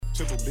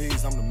Triple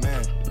B's, I'm the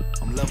man.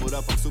 I'm leveled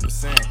up, I'm Super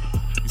Saiyan.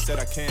 You said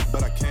I can't,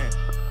 but I can't.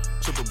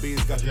 Triple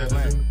B's got the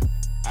plan.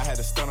 I had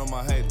to stun on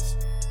my haters.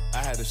 I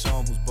had to show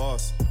them who's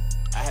boss.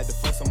 I had to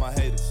flex on my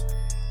haters.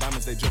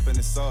 Diamonds, they drippin'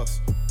 in sauce.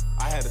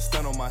 I had to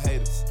stun on my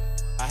haters.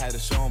 I had to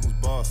show them who's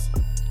boss.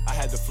 I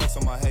had to flex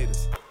on my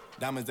haters.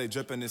 Diamonds, they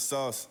drippin' in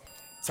sauce.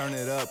 Turn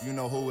it up, you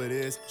know who it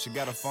is. She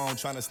got a phone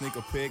trying to sneak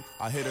a pic.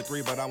 I hit a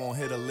 3, but I won't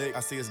hit a lick. I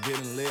see it's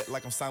getting lit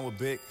like I'm signed with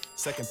Big.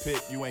 Second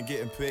pick, you ain't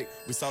getting picked.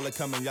 We saw it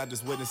coming, y'all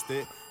just witnessed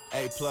it.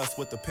 A+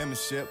 with the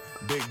penmanship.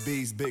 Big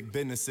B's, big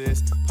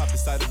businesses. Pop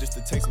decided just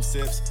to take some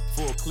sips.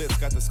 Full clips,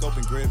 got the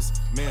scoping grips.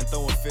 Man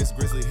throwing fists,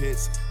 grizzly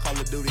hits. Call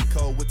of Duty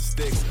cold with the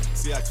sticks.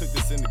 See, I cooked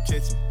this in the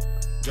kitchen.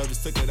 Joe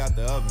just took it out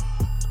the oven.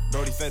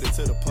 Brody fed it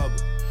to the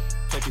public.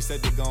 KP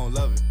said they gon'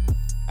 love it.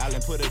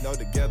 Allen put it all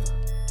together.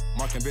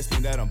 Mark convinced me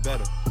that I'm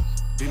better.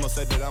 Demo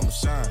said that I'ma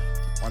shine.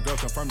 My girl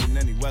confirmed in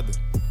any weather.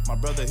 My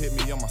brother hit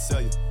me on my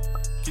cellular.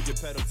 Keep your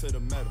pedal to the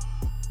metal.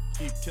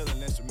 Keep killing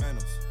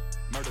instrumentals.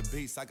 Murder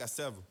beats, I got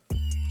several.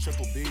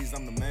 Triple B's,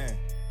 I'm the man.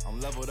 I'm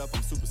leveled up,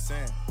 I'm Super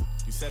Saiyan.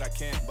 You said I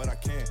can't, but I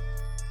can.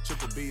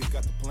 Triple B's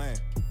got the plan.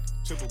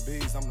 Triple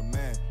B's, I'm the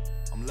man.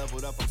 I'm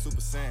leveled up, I'm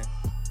Super Saiyan.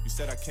 You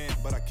said I can't,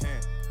 but I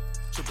can.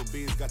 Triple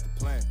B's got the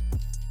plan.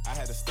 I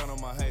had to stun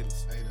on my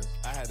haters.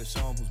 I had to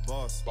show them who's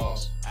boss.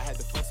 I had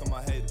to flex on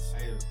my haters.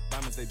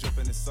 Diamonds, they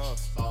drippin' in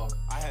sauce.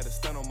 I had to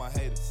stun on my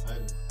haters.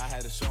 I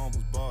had to show them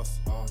who's boss.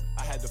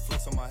 I had to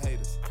flex on my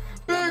haters.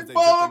 Big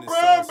baller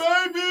brand,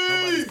 baby!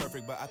 Nobody's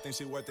perfect, but I think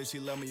she worth it. She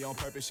love me on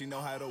purpose. She know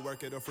how to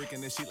work it. Or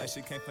freaking this shit like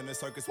she came from the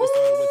circus. We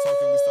started with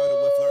talking, we started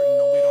with flirting.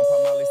 No, we don't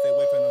pop Molly, stay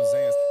away from them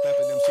Zans.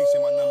 Clapping them cheeks, she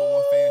my number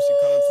one fan. She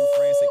call her 2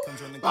 friends, say come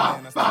join the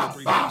clan. I started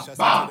 3 shots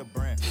into the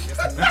brand. Yes,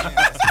 I'm the man,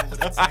 that's me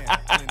with a 10.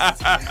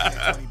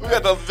 We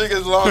got the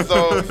biggest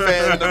Lonzo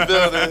fan in the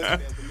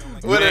building.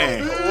 What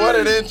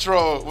an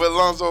intro with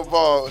Lonzo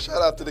Ball.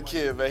 Shout out to the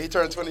kid, man. He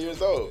turned 20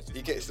 years old.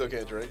 He still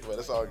can't drink, but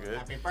it's all good.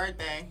 Happy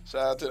birthday.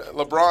 Shout out to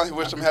LeBron. He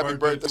wished him happy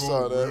birthday.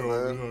 Saw that,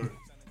 man.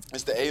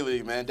 It's the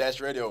A-League, man.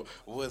 Dash Radio.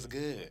 What's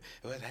good?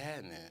 What's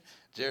happening?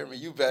 Jeremy,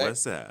 you back.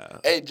 What's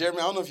up? Hey, Jeremy,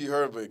 I don't know if you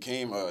heard, but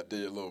Keem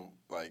did a little,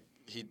 like,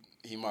 he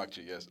mocked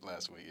you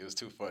last week. It was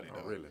too funny,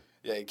 though. Oh, really?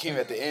 Yeah, it came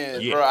at the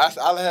end. Yeah. Bro, I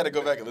had to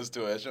go back and listen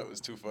to it. That show was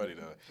too funny,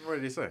 though. What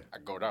did he say? I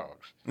go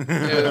dogs. I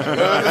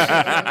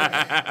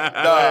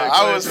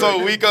was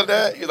so weak on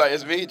that. He's like,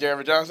 it's me,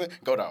 Jeremy Johnson.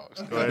 Go dogs.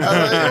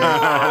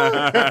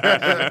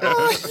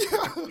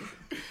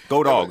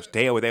 Go Dogs.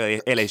 They with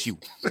LSU.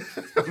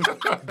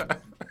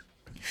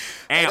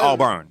 And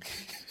Auburn.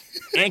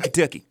 And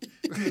Kentucky.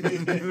 It's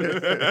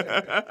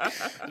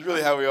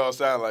really how we all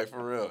sound like,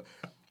 for real.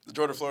 The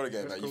Georgia-Florida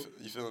game, man. You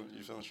feeling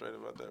straight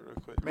about that real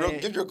quick?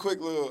 Give you a quick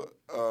little,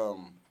 how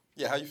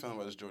you feeling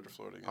about this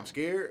Georgia-Florida game? I'm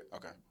scared,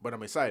 okay, but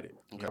I'm excited.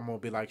 Okay. I'm going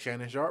to be like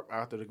Shannon Sharp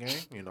after the game.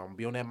 You know, I'm going to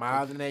be on that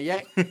miles and that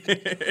yak.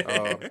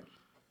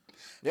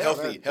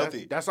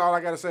 Healthy. That's all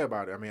I got to say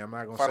about it. I mean, I'm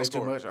not going to say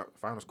score. too much.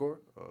 Final score?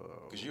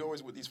 Because you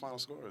always with these final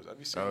scores. I'd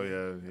be saying. Oh,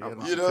 yeah. You know what I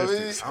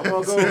mean?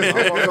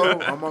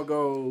 I'm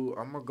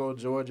gonna go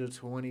Georgia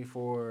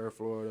 24,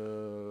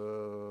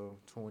 Florida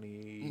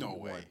 20. No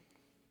way.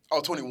 Oh,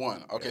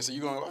 21. Okay, so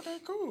you're going, okay,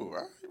 cool. All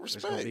right,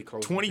 respect.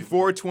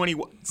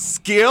 24-21.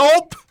 Skill.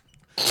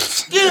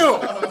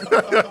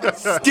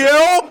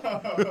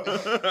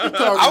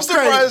 I'm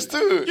surprised,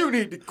 too. You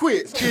need to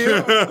quit,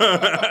 Skill.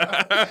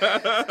 I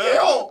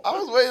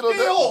was waiting on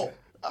that.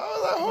 I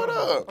was like, hold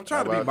up. I'm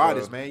trying to be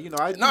modest, man. You know,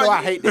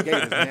 I hate the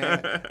Gators,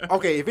 man.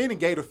 Okay, if any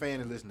Gator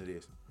fan is listening to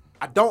this,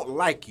 I don't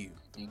like you.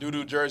 Them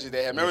doo-doo jerseys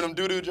they had. Remember them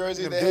doo-doo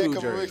jerseys they had a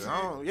couple weeks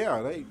ago? Yeah,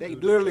 they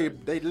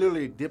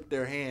literally dipped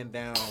their hand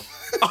down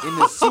in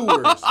the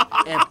sewers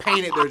and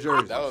painted their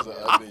jerseys. That was an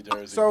ugly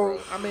jersey, So, bro.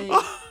 I mean,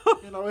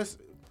 you know, it's.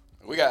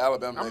 We got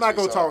Alabama. I'm not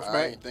gonna talk smack.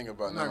 I ain't thinking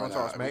about I'm not gonna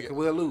talk smack.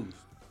 We'll lose.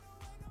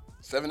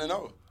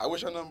 7-0. I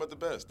wish I nothing but the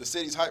best. The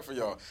city's hype for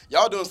y'all.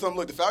 Y'all doing something.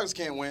 Look, the Falcons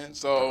can't win,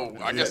 so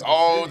I guess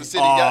all the city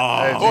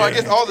got. I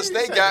guess all the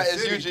state got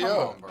is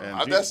UGO.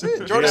 That's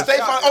it. Georgia State.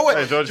 Oh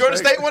wait, Georgia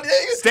State won.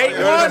 State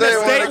won.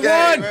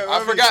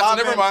 I forgot.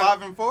 So never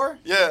mind. 5-4.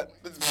 Yeah.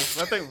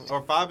 Nothing.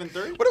 Or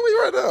 5-3. What are we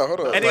right now? Hold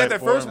on. And they got their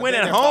first win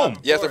at home.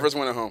 Yes, their first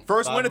win at home.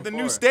 First win at the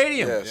new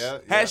stadium. Yes. Yeah.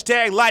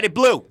 Hashtag light it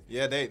blue.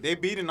 Yeah, they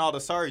beating all the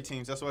sorry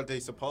teams. That's what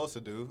they supposed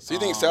to do. So you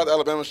think South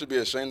Alabama should be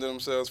ashamed of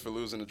themselves for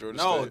losing to Georgia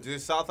State? No,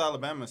 dude, South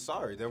Alabama's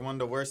sorry. They're one of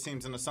the worst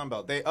teams in the Sun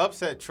Belt. They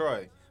upset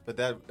Troy, but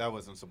that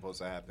wasn't supposed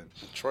to happen.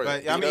 Troy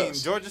But beat I mean,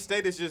 us. Georgia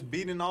State is just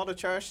beating all the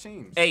trash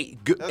teams. Hey,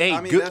 That's-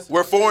 I mean, good. that's-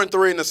 We're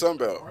 4-3 in the Sun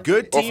Belt.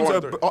 Good Or teams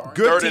 4-3. are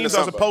Third in the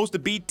Sun Belt. supposed to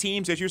beat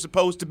teams that you're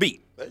supposed to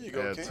beat. There you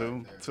go, Yeah,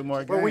 Ken. two more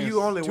games. But when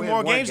you only Two win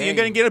more one games, and game,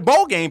 you're gonna get a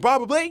bowl game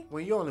probably.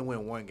 when you only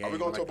win one game, we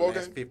going like to a the bowl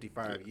last game?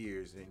 55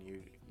 years, then you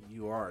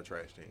are a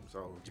trash team.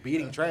 So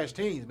beating trash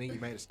teams means you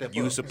made a step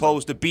You're up.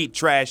 supposed to beat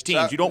trash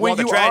teams. You don't When want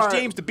the you trash are-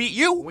 teams to beat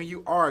you. When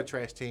you are a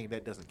trash team,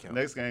 that doesn't count.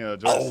 Next game,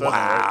 Georgia Oh Southern.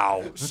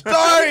 wow!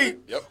 Start.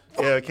 Yep.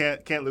 Yeah,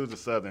 can't lose to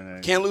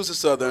Southern. Can't lose to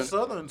Southern.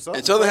 Southern.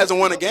 And Southern hasn't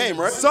won a game,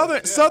 right?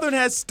 Southern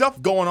has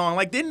stuff going on.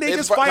 Like didn't they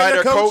just fired fire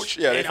their their coach?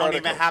 Yeah, They fired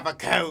don't their even have a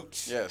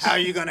coach. Yes. How are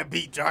you gonna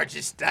beat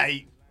Georgia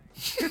State?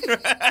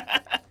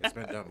 It's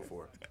been done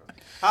before.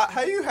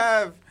 How you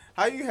have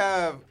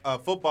a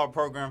football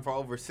program for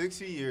over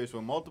 60 years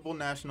with multiple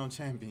national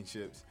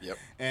championships? Yep.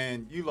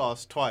 And you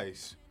lost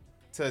twice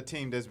to a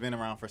team that's been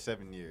around for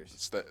 7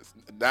 years.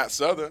 Not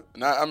Southern.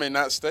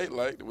 Not state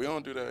like. We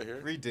don't do that here.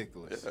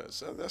 Ridiculous. Yeah,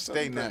 so that's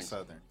State not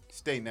Southern.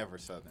 State never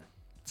Southern.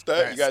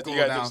 Stud, you got to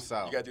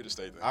do the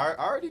state thing. I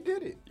already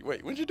did it.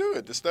 Wait, when'd you do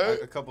it? The stud?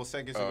 A couple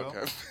seconds ago.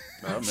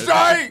 Okay.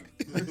 Strike!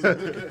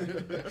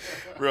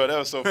 Bro, that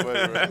was so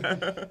funny,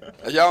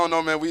 bro. Y'all don't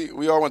know, man.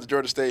 We all went to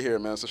Georgia State here,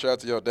 man. So shout out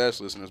to y'all Dash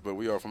listeners, but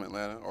we are from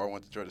Atlanta. All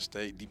went to Georgia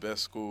State, the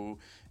best school,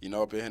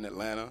 up here in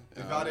Atlanta.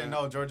 If y'all didn't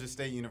know, Georgia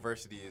State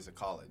University is a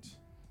college.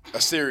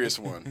 A serious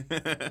one.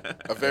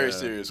 A very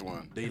serious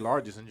one. The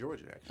largest in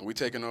Georgia, actually. And we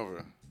taking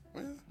over.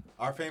 Well,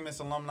 our famous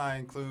alumni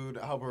include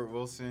Albert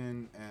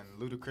Wilson and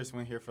Ludacris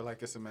went here for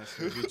like a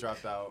semester. He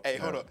dropped out. Hey,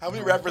 hold on. How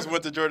many rappers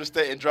went to Georgia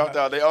State and dropped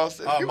out? They all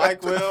said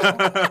Mike Will,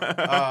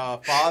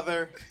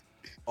 Father,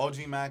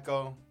 OG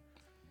Macko.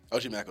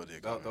 OG Macko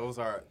did. Those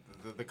are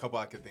the couple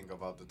I could think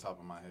of off the top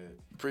of my head.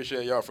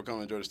 Appreciate y'all for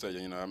coming to Georgia State.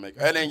 And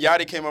then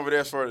Yachty came over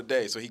there for the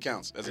day, so he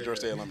counts as a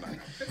Georgia State alumni.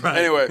 Right.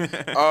 Anyway,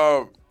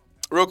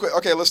 real quick.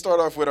 Okay, let's start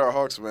off with our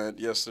Hawks, man.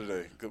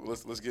 Yesterday,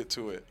 let's get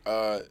to it.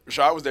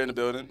 Rashad was there in the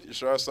building.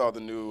 Rashad saw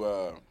the new.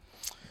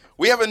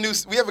 We have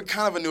a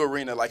kind of a new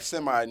arena, like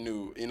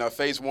semi-new.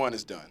 Phase 1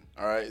 is done.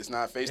 All right, it's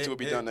not. Phase 2 will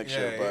be done next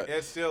year, but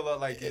it still look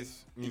like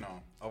it's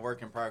a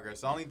work in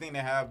progress. The only thing they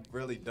have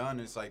really done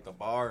is like the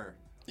bar.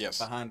 Yes.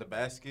 Behind the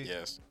basket.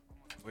 Yes.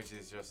 Which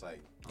is just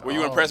like. Were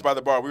you impressed by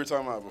the bar? We were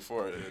talking about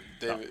before,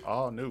 David.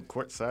 All new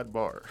courtside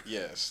bar.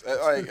 Yes.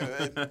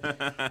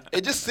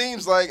 It just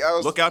seems like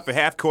Look out for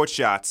half-court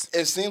shots.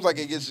 It seems like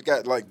it just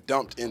got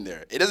dumped in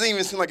there. It doesn't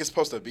even seem like it's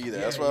supposed to be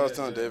there. That's what I was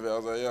telling David. I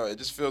was like, it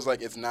just feels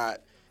like it's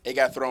not. It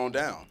got thrown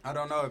down. I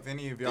don't know if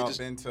any of y'all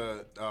been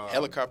to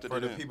helicoptered for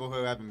the people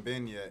who haven't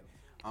been yet.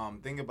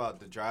 Think about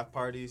the draft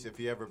parties. If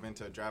you ever been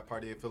to a draft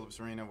party at Phillips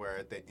Arena, where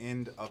at the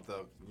end of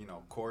the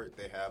court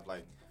they have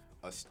like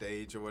a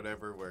stage or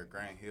whatever where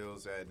Grant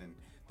Hill's at, and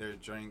there's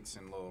drinks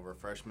and little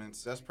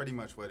refreshments. That's pretty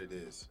much what it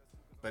is,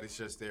 but it's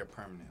just there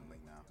permanently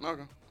now.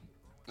 Okay.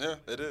 Yeah,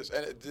 it is.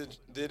 And it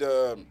did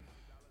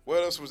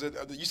what else was it?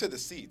 You said the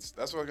seats.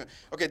 That's what.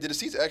 Okay, did the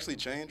seats actually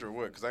change or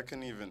what? Because I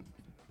couldn't even.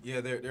 Yeah,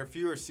 there are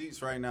fewer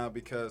seats right now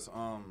because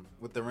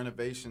with the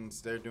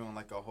renovations, they're doing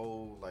like a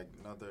whole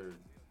another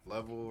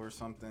level or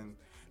something.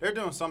 They're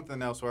doing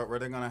something else where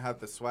they're gonna have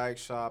the swag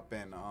shop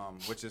and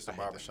which is the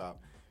barber shop.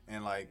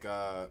 And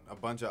a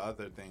bunch of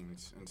other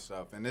things and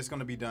stuff. And it's going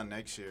to be done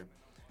next year.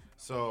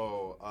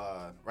 So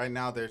right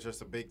now there's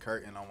just a big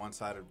curtain on one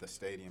side of the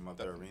stadium of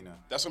the arena.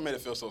 That's what made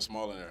it feel so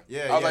small in there.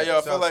 Yeah,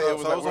 I felt like it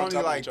was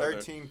only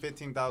 13,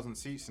 15,000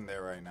 seats in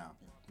there right now.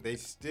 They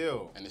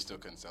still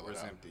couldn't sell it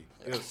out. Empty.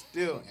 Yeah. It was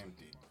still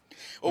empty.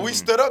 Well, we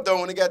stood up, though,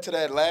 when it got to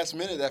that last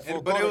minute, that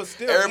fourth quarter. But it was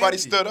still everybody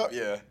empty. stood up,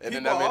 yeah. And People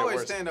then that made always it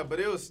worse. stand up, but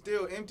it was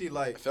still empty.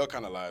 It felt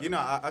kind of live.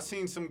 I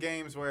seen some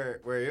games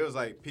where it was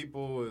like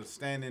people was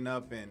standing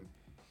up and,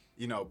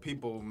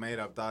 people made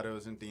up thought it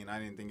was empty, and I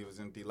didn't think it was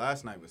empty.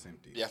 Last night was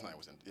empty. Last night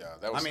was empty. Yeah,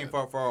 that was.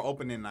 For our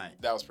opening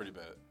night. That was pretty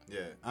bad.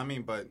 Yeah,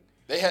 but.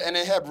 They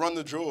had Run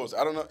the Jewels.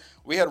 I don't know.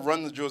 We had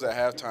Run the Jewels at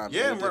halftime.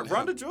 Yeah,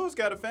 Run the Jewels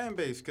got a fan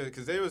base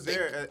because they was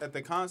there at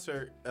the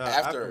concert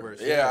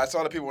afterwards. Yeah, I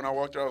saw the people when I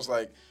walked there. I was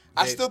like,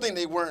 I still think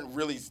they weren't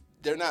really.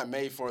 They're not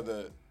made for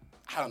the.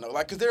 I don't know,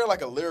 because they're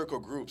like a lyrical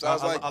group. So I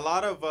was like, a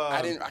lot of.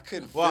 I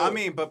couldn't. Well,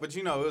 but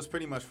it was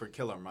pretty much for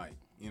Killer Mike.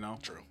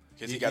 True.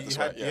 Because he got the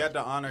swag. You had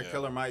to honor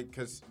Killer Mike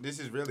because this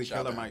is really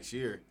Killer Mike's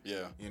year.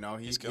 Yeah.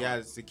 He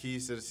has the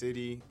keys to the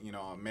city.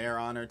 A mayor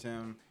honored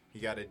him. He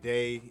got a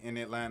day in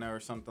Atlanta or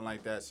something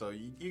like that. So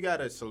you got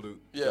to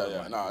salute.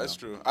 Yeah. No, it's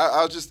true.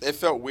 I was just, it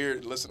felt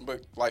weird listening,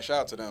 but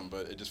shout out to them.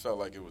 But it just felt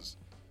like it was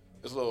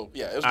a little, it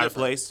was out different. of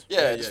place.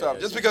 Yeah,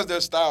 just because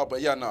their style.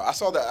 But I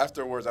saw that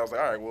afterwards. I was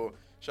like, all right, well,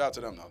 shout out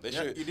to them though. They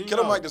should.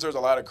 Killer Mike deserves a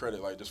lot of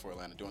credit, just for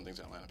Atlanta, doing things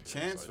in Atlanta.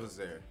 Chance was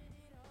there.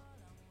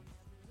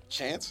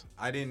 Chance?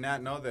 I did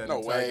not know that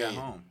until I got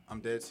home.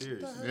 I'm dead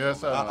serious. Yeah, I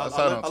saw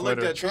it on Twitter.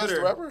 Looked at Chance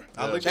the Rapper?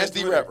 Chance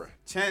the Rapper.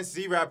 Chance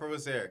the Rapper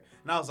was there.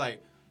 And I was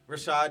like,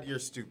 Rashad, you're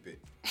stupid.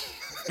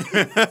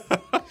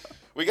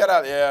 We got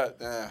out,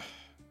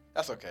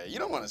 that's okay. You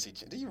don't want to see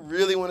Chance. Do you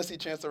really want to see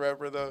Chance the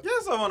Rapper, though?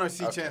 Yes, I want to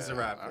see Chance the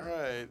Rapper. All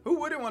right. Who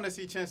wouldn't want to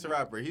see Chance the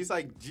Rapper? He's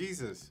like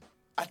Jesus.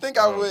 I think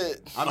I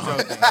would. I'm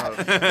joking.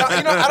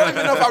 I don't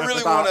even know if I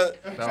really want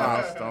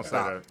to. Don't say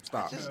that.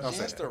 Stop.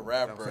 Chance the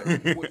Rapper.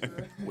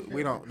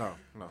 We don't. No.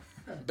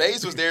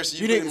 Baze was there, so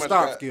you need to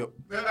stop, Skip.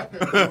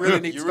 You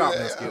really need to stop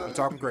now, Skip. You're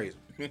talking crazy.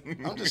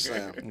 I'm just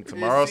saying.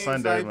 Tomorrow's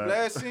Sunday, like man.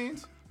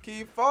 Blessings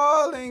keep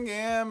falling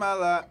in my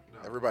lap.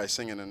 Everybody's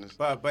singing in this.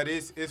 But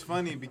it's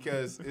funny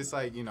because it's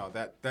like,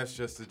 that's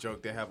just a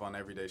joke they have on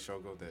Everyday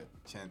Struggle that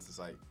Chance is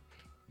like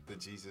the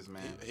Jesus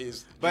man.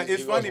 It's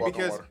funny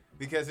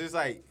because it's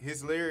like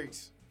his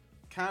lyrics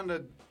kind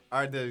of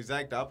are the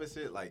exact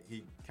opposite. Like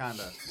he kind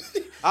of.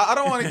 I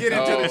don't want to get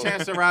into the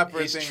Chance the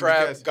Rapper he's thing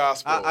trap because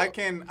gospel. I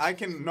can.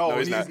 No,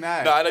 he's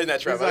not. No, I know he's not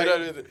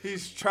trap.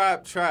 He's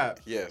trap.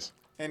 Yes.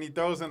 and he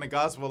throws in a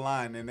gospel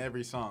line in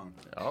every song.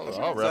 All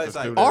rappers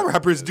do that. All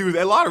rappers do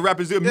that. A lot of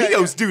rappers do.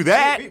 Migos do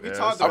that. We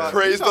talked about. I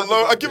praise the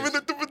Lord. I give it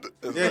the.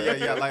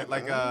 Yeah.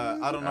 Like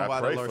I don't know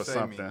why the pray Lord for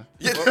saved me. something.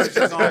 It's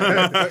just on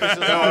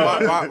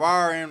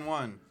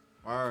YRN1.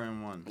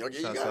 YRN1. Okay,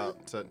 you Shouts got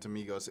out to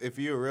Migos. If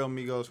you're a real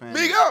Migos fan,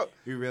 Migo!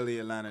 you really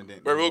Atlanta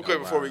didn't. But real quick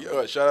before we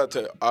shout out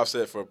to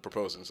Offset for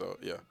proposing. So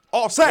yeah.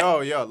 Offset.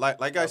 Yo,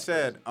 like I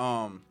said,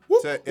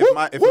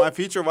 if my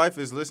future wife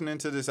is listening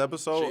to this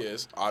episode, She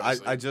is,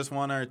 obviously. I just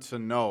want her to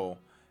know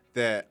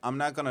that I'm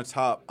not gonna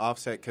top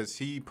Offset because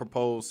he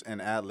proposed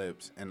in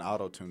ad-libs and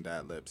auto-tuned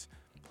ad-libs.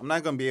 I'm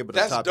not gonna be able to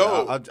That's top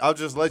dope. that. I'll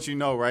just let you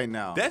know right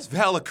now. That's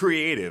hella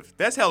creative.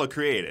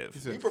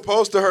 He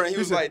proposed to her and he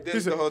was like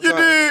this the whole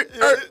time.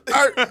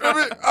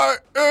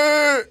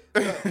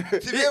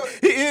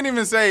 He didn't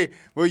even say,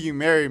 "Will you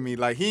marry me?"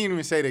 Like he didn't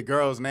even say the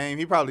girl's name.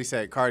 He probably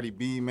said Cardi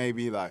B,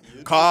 maybe like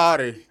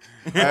Cardi.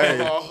 Hey,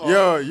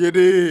 yo, you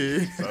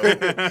did.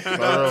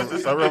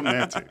 So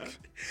romantic.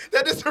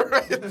 That is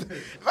right.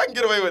 If I can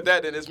get away with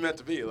that, then it's meant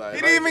to be. Like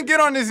He didn't even get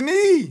on his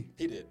knee.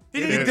 He did. He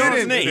didn't get on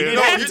his knee. He didn't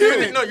No, have you to.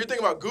 didn't. No, you're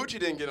thinking about Gucci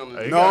didn't get on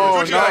the.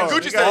 No, Gucci said, He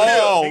take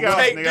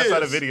got outside the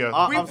this.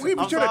 video. We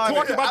should have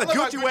talked about the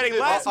Gucci wedding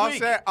last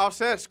week.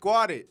 Offset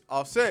squatted.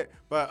 Offset,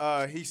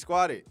 but he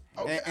squatted.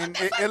 Okay. And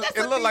That's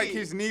it looked like knee.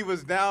 his knee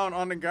was down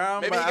on the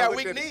ground. Maybe but he I got looked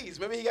weak at- knees.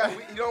 Maybe he got.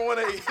 You don't want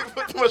to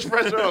put too much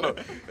pressure on him.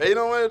 You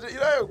don't want to. You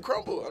know,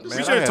 crumble. I'm just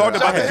We saying. should have talked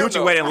about the Shout out to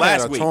Gucci him, wedding I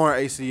last had a week. torn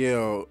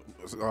ACL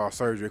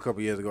surgery a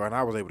couple years ago, and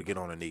I was able to get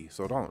on a knee.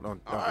 So don't. All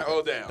right,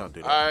 hold down. Don't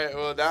do All that. right,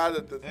 well now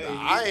that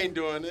I ain't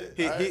doing it.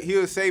 All right. He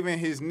was saving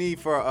his knee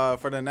for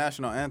the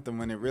national anthem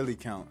when it really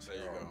counts. There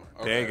you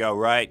go. There you go.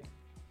 Right.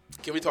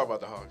 Can we talk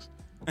about the Hawks?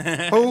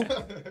 Who?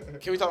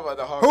 Can we talk about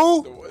the Hawks?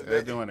 Who?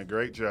 They're doing a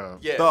great job.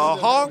 Yeah. The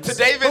Hawks. To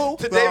David's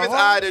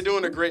eye, they're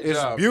doing a great It's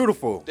job.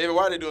 beautiful. David,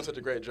 why are they doing such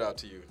a great job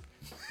to you?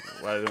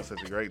 Why are they doing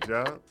such a great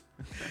job?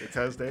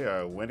 Because they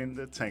are winning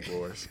the tank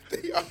wars.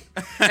 They are.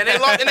 And they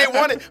lost, and they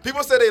won it.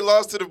 People say they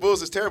lost to the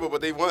Bulls is terrible, but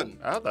they won.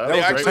 I thought That They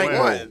was a actually great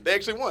won. win. They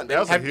actually won. They that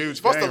was a were huge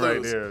supposed game to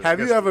right lose. there. Have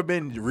you ever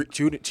been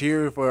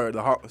cheering for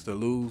the Hawks to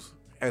lose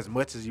as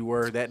much as you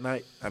were that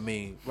night? I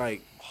mean,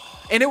 like,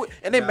 and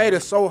they made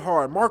it so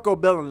hard. Marco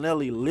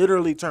Bellinelli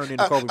literally turned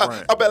into Kobe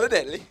Bryant.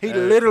 Bellinelli. He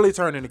literally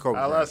turned into Kobe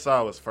All I Bryant.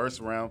 saw was first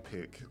round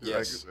pick.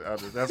 Yes.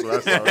 That's what I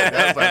saw.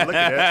 I was like, look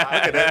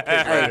at that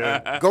pick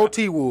right there. Go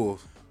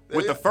T-Wolves.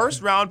 With the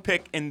first round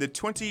pick in the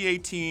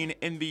 2018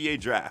 NBA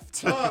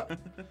draft. That's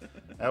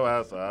what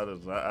I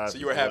saw. So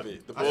you were happy.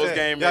 The Bulls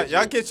game.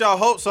 Y'all get y'all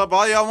hopes up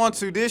all y'all want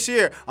to this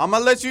year. I'm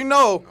gonna let you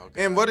know.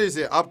 And what is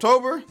it?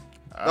 October?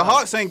 The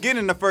Hawks ain't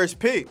getting the first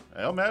pick.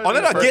 Oh,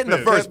 they're not getting the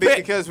first pick.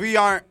 Because we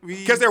aren't.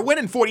 Because they're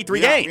winning 43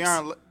 games. We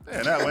aren't,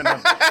 Yeah, not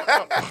winning.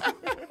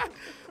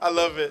 I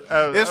love it.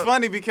 it's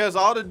funny because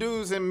all the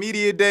dudes in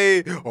media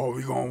day, oh,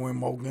 we gonna win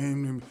more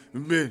games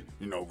than this.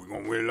 You know, we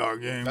gonna win a lot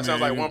of games. That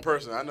sounds like one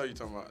person. I know you're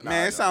talking about.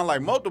 Man, it sounds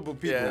like multiple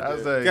people. Yeah, I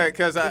was like,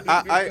 Because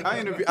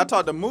I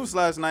talked to Moose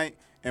last night,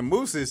 and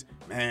Moose is,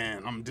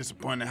 man, I'm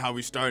disappointed how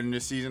we starting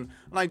this season.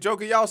 I'm like,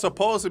 Joker, y'all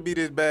supposed to be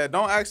this bad.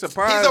 Don't act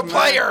surprised. He's a man.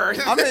 player.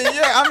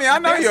 I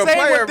know you're a Saying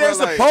player, what they're but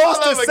like,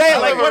 supposed to say. I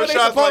Like, love what it are they when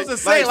shots supposed to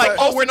say? Like,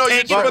 oh, we're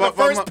tanking for the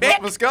first pick?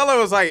 Muscala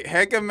was like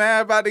hecka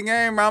mad about the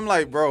game. I'm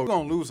like, bro, we're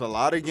going to lose a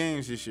lot of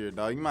games this year,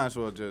 dog. You might as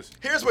well just.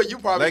 Here's what you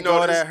probably Let go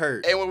of noticed. that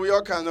hurt. And what we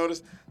all kind of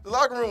noticed, the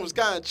locker room was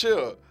kind of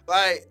chill.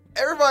 Like,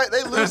 everybody,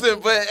 they losing,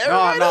 but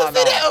everybody don't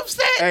see that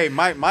upset. Hey,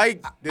 Mike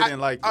didn't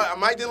like it.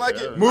 Mike didn't like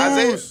it.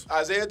 Moose.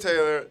 Isaiah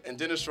Taylor and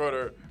Dennis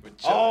Schroeder were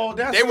chill. Oh,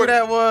 that's They who were-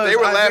 that was. They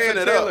were Isaiah laughing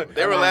it Taylor. up.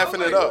 They were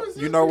laughing it up.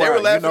 You know They why? were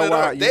laughing it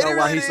up. You They know didn't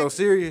why really- he's so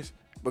serious?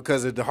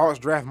 Because if the Hawks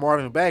draft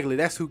Marvin Bagley,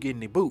 that's who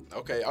getting the boot.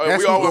 Okay, That's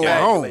we who all went going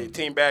Bagley. home.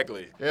 Team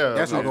Bagley. yeah,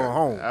 That's who's going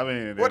home. I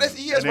mean, Well,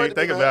 he has and then right you to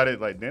think be about mad.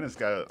 it, like Dennis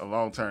got a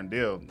long-term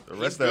deal. The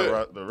rest good.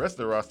 of the rest of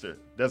the roster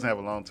doesn't have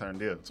a long-term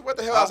deal. So what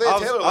the hell Isaiah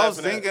Taylor I was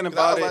laughing at? thinking 'Cause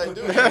about I was it. like,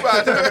 dude, you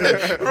about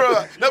to-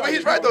 Bro, no, but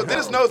he's right though.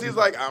 Dennis knows he's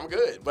like, I'm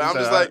good, but I'm So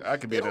just like, I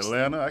could be in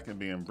Atlanta, I can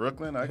be in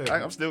Brooklyn.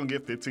 I'm still gonna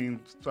get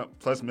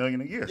 15+ million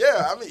a year.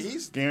 Yeah, I mean,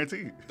 he's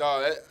Guaranteed.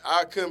 dog.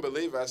 I couldn't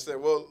believe it. I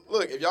said, well,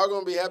 look, if y'all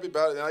gonna be happy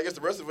about it, then I guess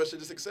the rest of us should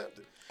just accept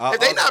it. If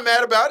they not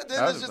mad about it,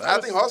 then it's just. I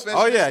think Hawks fans.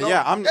 Oh should yeah, just know.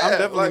 yeah. I'm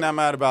definitely like, not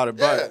mad about it.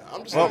 But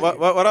I'm just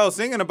what I was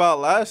thinking about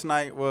last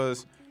night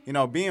was,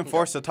 being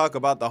forced to talk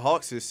about the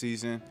Hawks this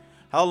season.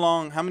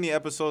 How many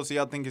episodes do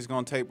y'all think it's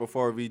gonna take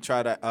before we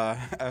try to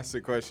ask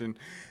the question?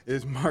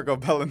 Is Marco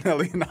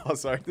Bellinelli an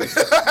all-star?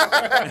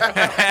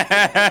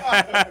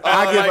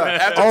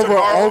 I give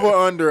over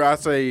under. I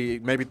say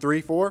maybe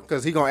 3-4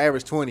 because he gonna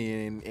average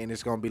 20 and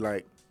it's gonna be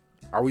like,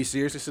 are we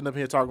seriously sitting up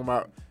here talking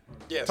about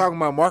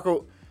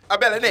Marco? I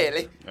bet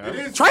Nelly.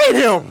 Trade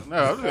him.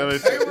 No,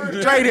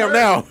 Trade him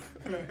now.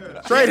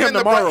 Trade him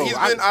tomorrow. He's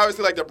been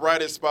obviously like the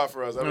brightest spot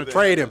for us.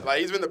 Trade him. Like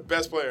he's been the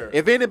best player.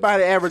 If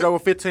anybody average over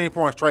 15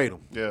 points, trade him.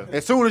 Yeah.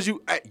 As soon as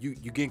you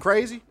getting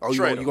crazy, you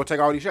Trade him. gonna take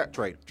all these shots,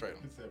 trade him. Trade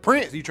him.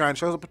 Prince, you trying to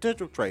show some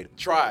potential, trade him.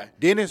 Try.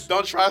 Dennis,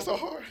 Don't try so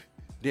hard.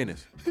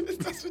 Dennis,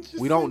 That's what you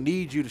we said. don't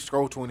need you to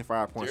score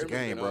 25 points a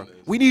Jeremy's game, been bro. on this.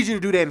 We need you to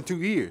do that in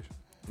 2 years.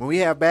 When we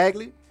have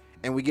Bagley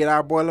and we get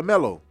our boy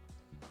LaMelo.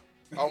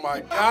 Oh my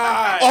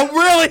God! Oh,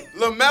 really?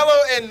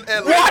 LaMelo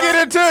and Walk it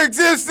into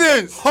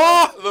existence.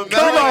 Huh? LaMelo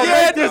Come on,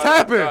 make this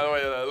happen.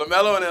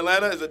 LaMelo in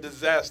Atlanta is a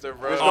disaster,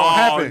 bro. It's gonna Oh,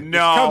 happen. It's no,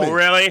 coming.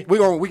 really? We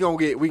gonna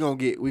get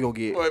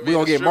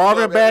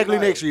Marvin club Bagley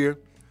every next year.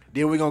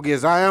 Then we're gonna get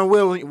Zion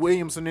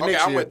Williamson the Okay,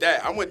 next I'm year. with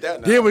that. I'm with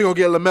that now. Then we're gonna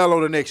get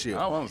LaMelo the next year.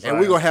 I want And we're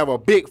Zion. gonna have a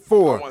big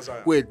four I want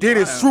Zion. with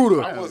Dennis I Schroeder,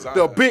 want Zion.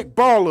 the big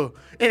baller.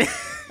 And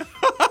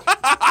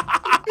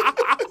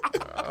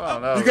I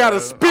don't know, you gotta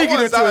bro. speak I it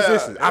want into Zion.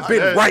 existence. I've been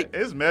Yeah, right.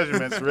 His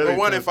measurements really.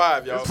 We're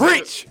 1-5, y'all.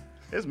 Preach.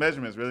 His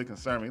measurements really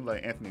concern me. He's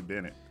like Anthony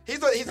Bennett. He's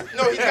got. Hey,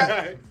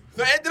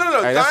 No. that's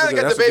Zion's a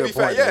got good the baby point,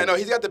 fat. Yeah, though. no,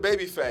 he's got the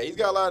baby fat. He's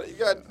got a lot. He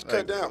got to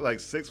cut down. Like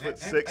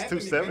 6'6", Anthony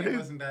 270.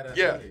 wasn't that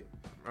Yeah.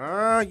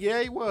 athletic.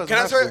 Yeah, he was. Can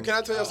I High tell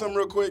school. y'all something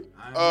real quick?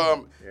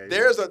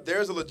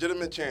 There's a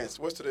legitimate chance.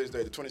 What's today's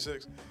date? The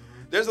 26th.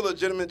 There's a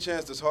legitimate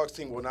chance this Hawks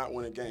team will not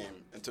win a game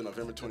until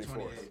November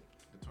 24th.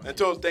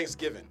 Until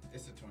Thanksgiving.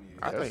 It's the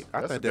 28th.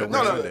 I think they'll win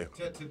No. Sunday.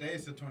 Today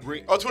is the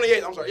 28th. Oh,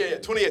 28th. I'm sorry. Yeah,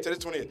 28th. Today's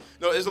 28th.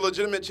 No, there's a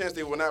legitimate chance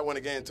they will not win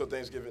a game until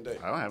Thanksgiving Day.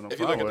 I don't have no If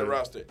you look at problem the with it.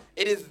 roster,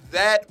 it is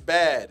that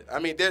bad. I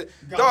mean, Gobble,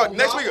 dog.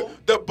 Next week, gobble.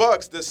 the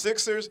Bucks, the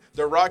Sixers,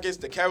 the Rockets,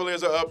 the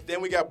Cavaliers are up. Then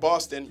we got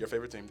Boston, your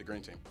favorite team, the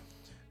Green Team,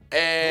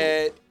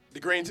 and the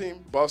Green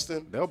Team,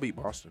 Boston. They'll beat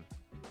Boston.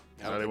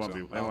 I don't No, they think won't so. be-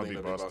 I they don't won't think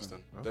beat they'll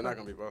Boston. They're not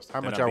gonna be Boston.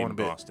 How much They're y'all not want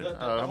to beating bet?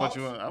 Boston. How much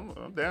you want?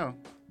 I'm down.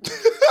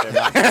 They'll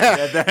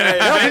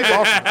beat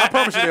Boston. I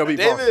promise you they'll beat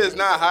David Boston. is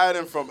not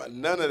hiding from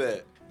none of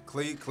that.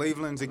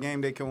 Cleveland's a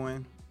game they can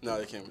win. No,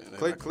 they can't.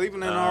 They're not.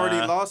 Cleveland already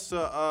lost to.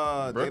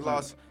 They Brooklyn.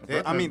 lost.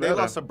 Brooklyn's They better.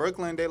 lost to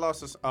Brooklyn. They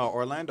lost to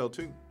Orlando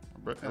too. They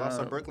Brooklyn, lost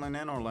to Brooklyn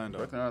and Orlando.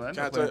 Brooklyn, Orlando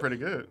Can I playing tell- pretty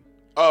good.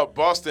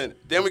 Boston.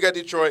 Then we got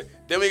Detroit.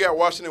 Then we got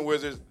Washington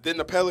Wizards. Then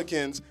the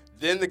Pelicans.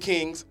 Then the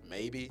Kings,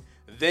 maybe.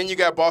 Then you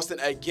got Boston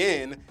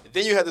again.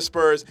 Then you have the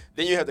Spurs.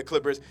 Then you have the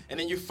Clippers. And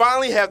then you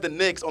finally have the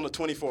Knicks on the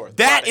 24th.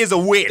 That is a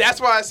win.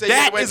 That's why I say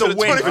That you wait is till a the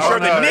win. 24th. For sure.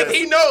 The Knicks,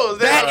 he knows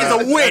That is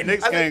a win. The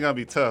Knicks game gonna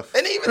be tough.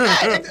 And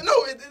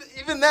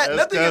even that,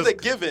 nothing is a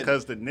given.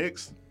 Because the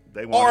Knicks,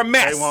 they Or a want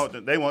mess.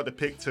 They want the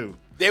pick two.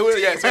 They will,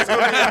 yeah. So it's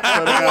gonna be,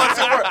 who wants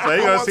it worse? So you're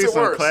Who gonna wants see it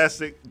some worse?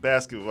 classic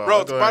basketball.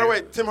 Bro, Go by the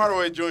ahead. way, Tim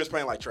Hardaway Jr. is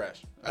playing like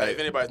trash. If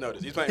anybody's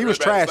noticed, he's playing. He really was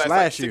bad. trash His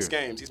last 6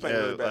 year. games. He's playing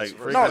Yeah, really bad.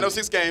 like, I know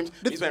 6 games.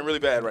 He's playing really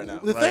bad right now.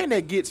 The thing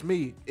that gets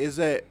me is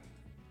that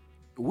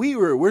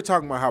we're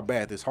talking about how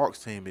bad this Hawks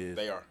team is.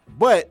 They are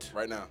But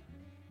right now.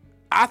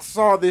 I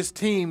saw this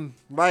team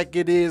like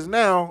it is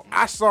now.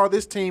 I saw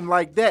this team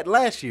like that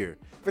last year.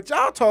 But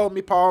y'all told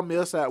me Paul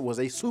Millsap was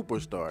a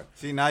superstar.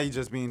 See, now you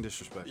just being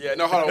disrespectful. Yeah,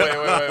 no, hold on, wait.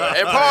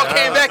 And Paul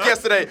came back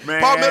yesterday.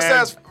 Man. Paul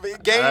Millsap's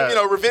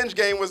game, revenge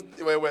game was.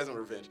 Well, it wasn't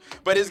revenge,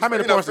 but his. How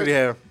many points did he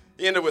have?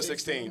 He ended with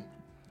 16.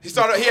 He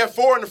had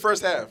 4 in the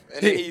first half.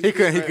 And He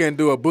couldn't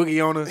do a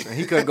boogie on us, and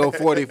he couldn't go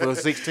 40 for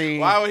 16.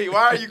 Why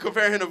are you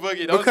comparing him to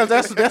Boogie? Because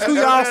that's who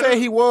y'all said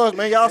he was,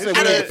 man. Y'all said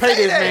we need to pay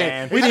this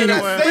man. We need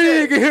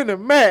to get him the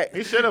max.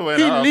 He should have went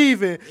He off.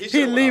 leaving. He He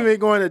should've leaving, went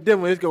going to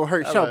Denver. It's gonna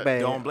hurt so bad.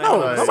 don't blame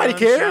No, him. nobody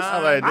Sunshine. cares.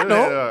 I like I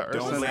know.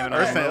 Don't blame him.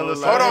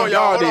 Hold on,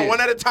 y'all. Hold on, one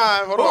at a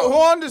time. Hold Who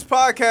on. on this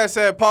podcast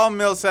said Paul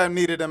Millsap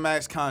needed a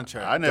max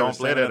contract? I never Don't said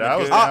blame that. him I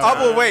was. again.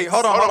 I will wait.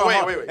 Hold on.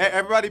 Wait.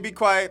 Everybody be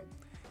quiet.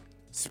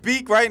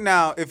 Speak right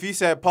now if you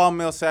said Paul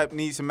Millsap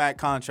needs a max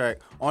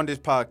contract on this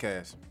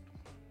podcast.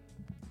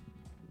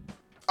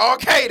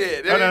 Okay,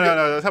 then.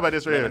 No. How about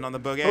this right here? Blaming on the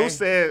boogie. Who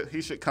said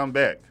he should come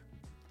back?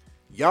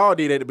 Y'all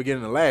did at the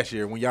beginning of last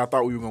year when y'all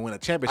thought we were gonna win a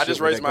championship. I just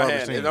with raised that my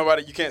garbage hand.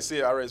 team. You can't see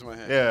it. I raised my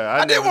hand. Yeah,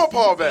 I did never- want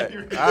Paul back.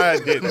 I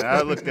didn't.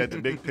 I looked at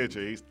the big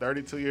picture. He's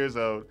 32 years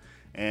old,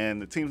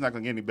 and the team's not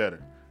gonna get any better.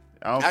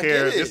 I don't I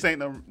care. get it. This ain't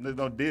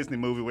no Disney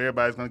movie where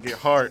everybody's gonna get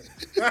hurt.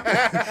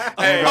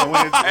 Hey, gonna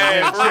win-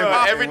 hey, win for real.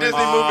 champion- Every win- Disney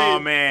Oh,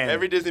 movie, man.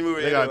 every Disney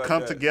movie, They ended gotta like come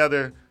that.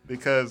 together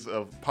because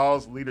of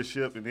Paul's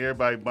leadership and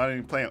everybody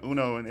bonding, playing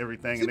Uno and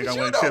everything, and they're But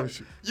gonna win the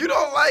championship. you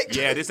don't like.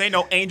 Yeah, this ain't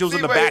no angels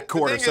in the wait,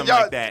 backcourt or thing is, something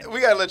y'all- like that. We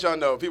gotta let y'all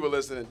know, people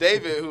listening.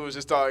 David, who was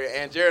just talking,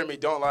 and Jeremy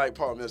don't like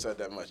Paul Millsap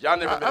that much. Y'all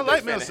never. been I a big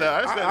like fan of Millsap. him.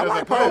 I respect I like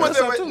Millsap. Paul What was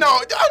Millsap it? too.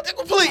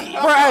 No,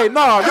 please. Bro, hey,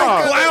 no.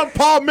 Clown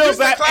Paul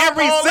Millsap clown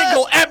every Paul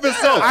single that?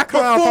 episode I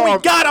clown before Paul.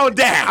 we got on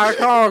down.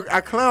 I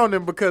clowned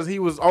him because he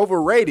was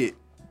overrated,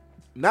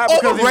 not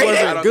because Overrated? he I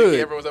wasn't don't think good.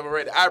 he ever was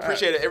overrated. I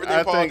appreciate everything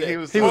I Paul think did. he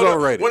was- He was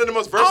overrated. One of the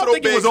most I don't versatile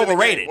think he was bigs in the game.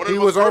 overrated. One of He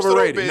the was most versatile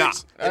overrated.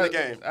 bigs in the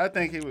game. I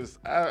think he was.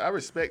 I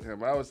respect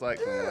him. I was like,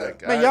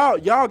 like Man,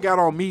 y'all got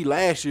on me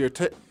last year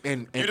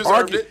and You deserved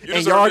argued it. You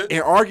and deserved it.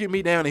 and argued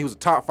me down. And he was a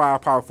top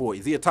 5 power forward.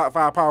 Is he a top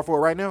 5 power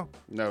forward right now?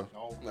 no.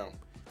 No.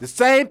 The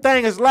same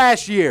thing as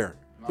last year.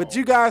 But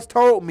you guys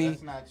told me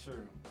That's not true.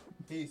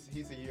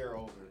 He's a year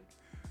older.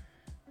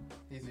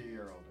 He's a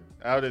year older.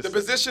 I would The just,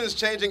 position is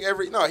changing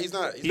every. No, he's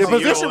not. the He's a year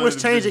position older was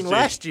than changing Jay.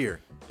 last year.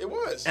 It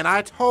was. And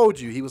I told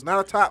you he was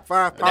not a top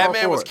 5 power that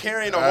man was forward.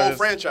 carrying a whole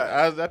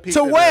franchise. I peeped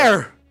To at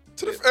where?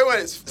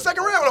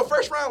 Second round or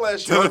first round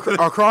last year.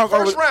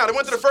 First round. They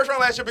went to the first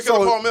round last year because of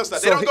Paul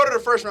Millsap. They don't go to the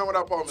first round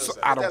without Paul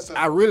Millsap.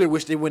 I really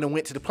wish they wouldn't have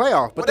went to the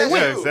playoffs, but they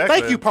went. Exactly.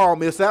 Thank you, Paul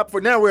Millsap.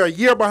 For now, we're a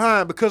year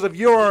behind because of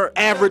your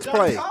average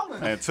play.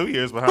 And 2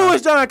 years behind. Who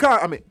is John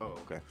Collins? I mean,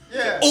 okay.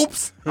 Yeah.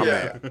 Oops.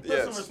 Yeah. Put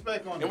Yes. some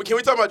respect on And it. can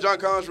we talk about John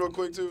Collins real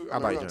quick too? I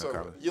like know John what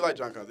I'm Collins. You like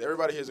John Collins.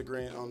 Everybody here is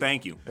agreeing on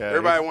Thank you. Yeah,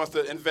 Everybody wants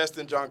to invest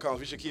in John Collins.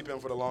 We should keep him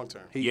for the long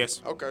term.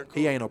 Yes. Okay, cool.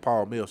 He ain't no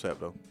Paul Millsap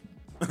though.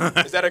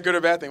 Is that a good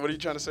or bad thing? What are you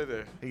trying to say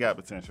there? he got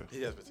potential.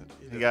 He has potential.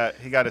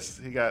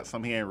 He got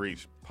some he ain't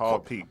reached. Paul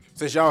Peak.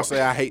 Since y'all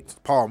say I hate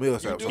Paul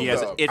Millsap, do. He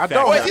has I it don't.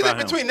 factor Wait, is about it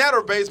him. between that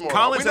or Bazemore?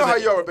 Collins We know is how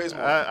a- you are with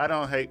Bazemore. I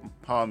don't hate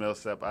Paul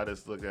Millsap. I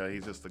just look at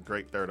he's just a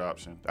great third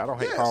option. I don't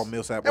hate Yes. Paul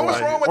Millsap And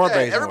what's wrong with or that?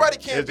 Bazemore. Everybody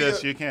can't It's be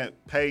just you can't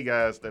pay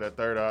guys that are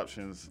third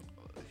options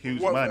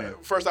huge money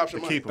first option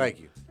to money. keep them. Thank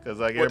you. Because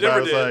like Well,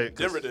 everybody was Denver like, did.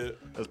 Denver did.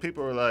 Because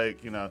people were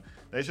like,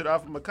 they should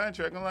offer him a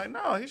contract. I'm like,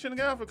 no, he shouldn't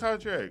get offered a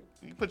contract.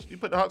 You put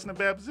the Hawks in a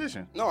bad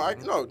position. No,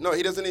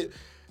 he doesn't need.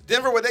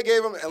 Denver, what they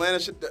gave him, Atlanta,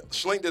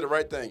 Schlink did the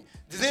right thing.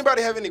 Does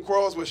anybody have any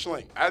quarrels with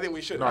Schlink? I think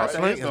we should. No, right?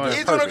 Schlink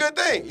He's doing a good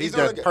thing. He's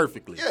doing done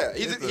perfectly. Yeah,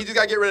 he just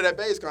got to get rid of that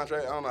base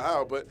contract. I don't know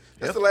how, but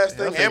that's the He'll- last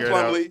he'll thing. And figure it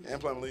out.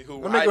 Plumlee, who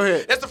Let me go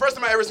ahead. That's the first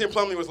time I ever seen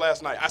Plumlee was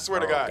last night. I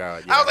swear to God.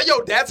 God, I was like,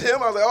 yo, that's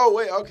him. I was like, oh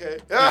wait, okay.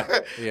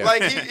 Yeah.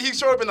 Like he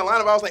showed up in the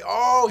lineup. I was like,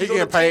 oh, He he's on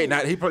getting the paid. team.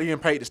 Not he getting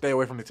paid to stay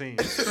away from the team.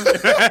 I was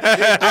like, bro,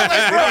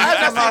 I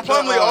haven't seen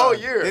Plumlee all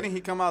year. Didn't he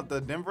come out the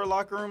Denver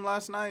locker room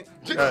last night?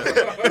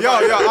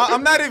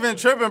 I'm not even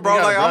tripping, bro. He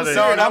got Like, a I'm brother.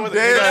 serious. That I'm was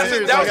dead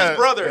serious. that was his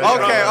brother.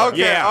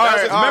 Okay. Yeah. All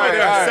right. Remember,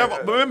 there are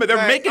several. Remember, they're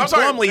Man, making I'm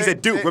sorry. Plumlees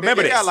at Duke.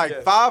 Remember they this. got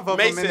like 5 of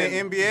Mason. them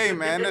in the NBA,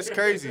 man. That's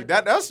crazy.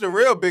 That's the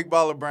real big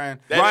baller brand.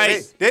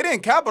 Right. They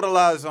didn't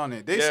capitalize on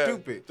it. They Yeah.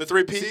 stupid. The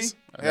 3Ps. See?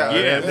 They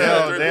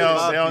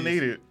don't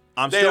need it.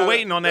 I'm They still are-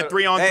 waiting on that they-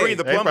 3-on-3, Hey,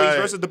 the they Plumlees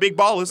probably- versus the big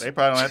ballers. They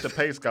probably don't have to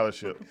pay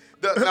scholarship.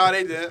 No,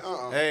 they didn't.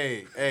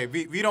 Hey,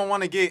 we don't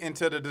want to get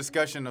into the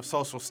discussion of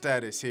social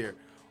status here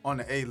on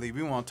the A-League.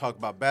 We want to talk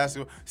about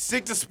basketball.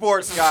 Stick to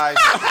sports, guys.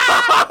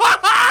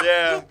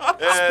 Yeah.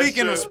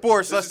 Speaking of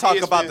sports, let's talk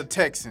about the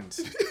Texans.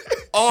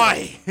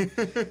 Oi!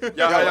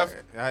 Y'all,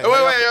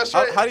 wait,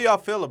 straight. How do y'all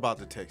feel about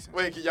the Texans?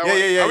 Wait, y'all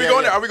Yeah. Are we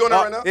going there? Are we going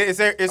there right now? Is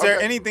there Okay.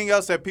 anything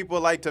else that people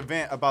like to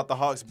vent about the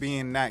Hawks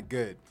being that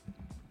good?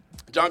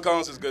 John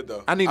Collins is good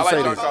though. I need to like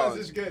say John this.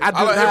 Collins. I do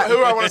I like, not. who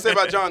do I want to say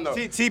about John though?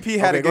 TP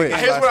had Okay, a go good ahead. game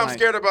Here's last what I'm night.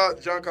 scared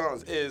about John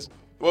Collins is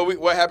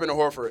what happened to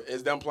Horford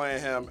is them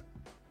playing him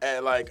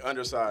at like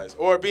undersized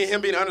or him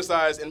being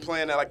undersized and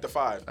playing at like the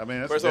 5 I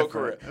mean, that's for his whole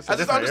different. career. That's a I'm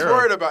different just era.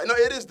 worried about it. No,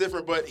 it is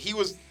different, but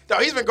he's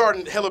been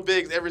guarding hella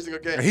bigs every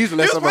single game. He's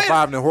less He was of a playing-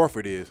 5 than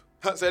Horford is.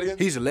 Huh, say it again.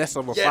 He's less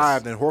of a Yes.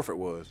 5 than Horford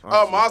was.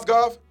 honestly.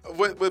 Mozgov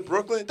with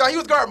Brooklyn. Dog, he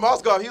was guarding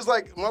Mozgov.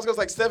 Mozgov's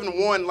like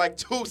 7'1", like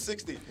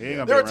 260. He ain't gonna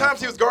There be were around times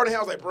he for was guarding him.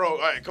 I was like, bro, all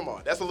right, come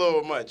on, that's a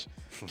little much.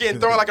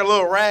 Getting thrown like a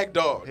little rag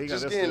dog.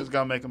 This is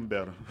gonna make him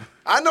better.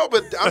 I know,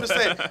 but I'm just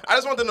saying. I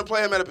just want them to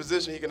play him at a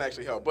position he can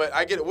actually help. But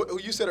I get it. Who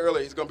you said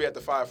earlier, he's gonna be at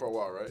the 5 for a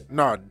while, right?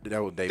 No,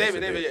 that was David.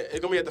 said David, that. yeah, he's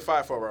gonna be at the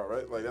 5 for a while,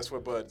 right? Like that's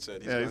what Bud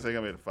said. Yeah, he's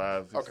gonna be at the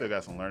 5. He's Okay. still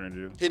got some learning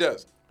to do. He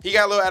does. He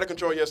got a little out of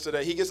control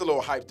yesterday. He gets a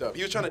little hyped up.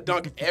 He was trying to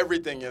dunk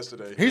everything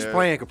yesterday. He's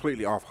playing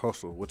completely off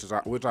hustle, which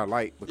I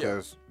like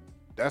because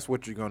Yeah. that's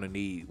what you're gonna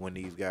need when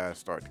these guys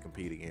start to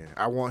compete again.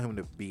 I want him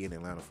to be in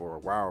Atlanta for a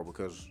while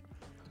because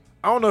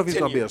I don't know if he's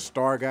 10 gonna be a years.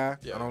 star guy.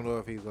 Yeah. I don't know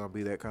if he's gonna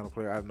be that kind of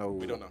player.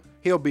 We don't know.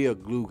 He'll be a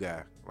glue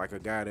guy, like a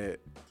guy that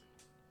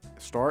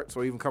starts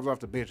or even comes off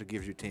the bench and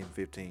gives you 10,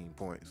 15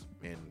 points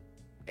and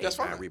 8, That's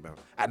 9 fine.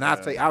 rebounds. And I'll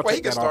Wait, he take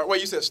can that start. off.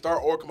 Wait, you said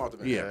start or come off the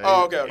bench? Yeah.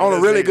 Oh, okay. On a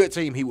He really does good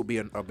team, he would be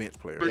a bench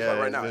player. Pretty far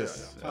right now,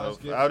 just,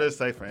 yeah. I'll just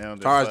say for him,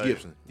 just Taj like,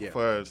 Gibson, yeah.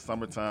 For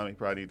summertime, he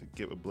probably need to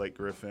get with Blake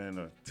Griffin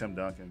or Tim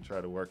Duncan,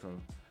 try to work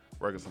on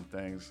some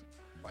things.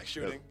 Like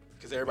shooting.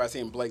 Because everybody's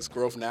seeing Blake's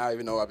growth now,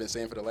 even though I've been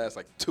saying for the last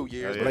like 2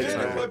 years. Yeah, Blake's yeah.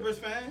 not good. Clippers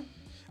fan?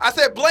 I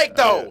said Blake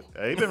though.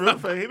 He been rooting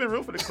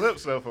for the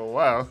Clips though for a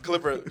while.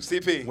 Clipper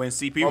CP. When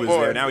CP My was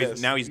boy, there, now yes.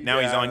 he's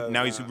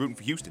Yeah, rooting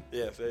for Houston.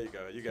 Yes, there you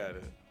go. You got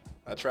it.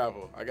 I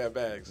travel. I got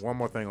bags. One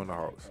more thing on the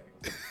Hawks.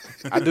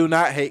 I do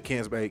not hate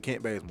Kent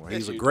Bazemore. Yes,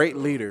 He's a you great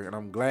leader, and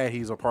I'm glad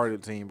he's a part of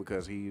the team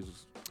because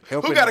he's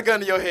helping. Who got a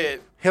gun to your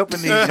head? Helping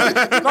these. no. Go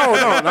ahead,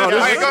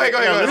 go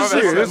ahead. This is My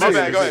serious. bad. This is My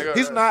bad. Go serious. ahead.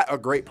 He's not a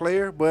great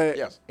player, but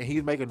Yes. and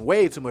he's making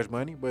way too much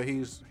money, but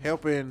he's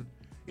helping.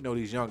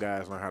 These young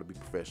guys learn how to be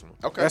professional.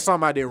 Okay. That's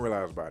something I didn't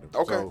realize about him.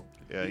 Okay. So,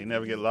 Yeah, he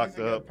never get locked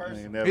up.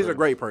 he's a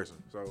great person.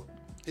 So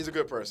He's a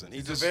good person.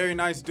 He's just Very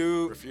nice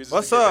dude. refuses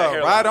What's to get that up?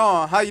 hairline. Right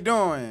on. How you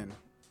doing?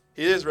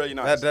 He is really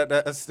nice.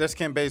 That's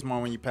Ken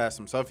Bazemore when you pass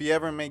him. So if you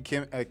ever meet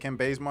Ken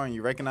Bazemore and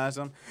you recognize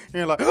him,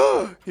 you're like,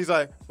 oh, he's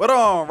like, what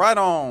on? Right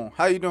on.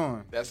 How you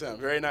doing? That's him.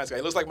 Very nice guy.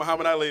 He looks like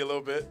Muhammad Ali a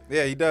little bit.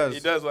 Yeah, he does. He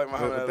does like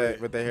Muhammad Ali.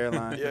 with the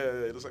hairline.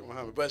 Yeah, he looks like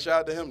Muhammad. But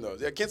shout out to him though.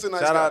 Yeah, Kent's a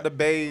nice Shout guy. out to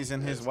Baze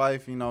and his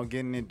wife,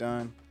 getting it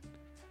done.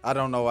 I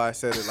don't know why I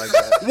said it like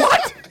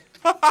that.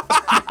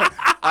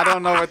 I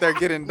don't know what they're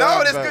getting done.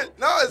 No, that's good.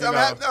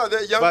 No, they're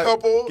a young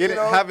couple.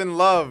 Having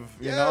love.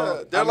 You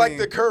know, they're like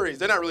the Currys.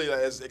 They're not really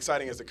as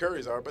exciting as the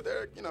Currys are, but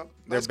they're they're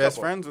nice best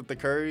couple. friends with the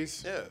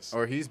Currys. Yes.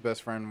 Or he's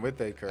best friend with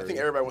a Curry. I think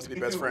everybody wants to be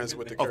best friends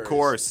with the Currys. Of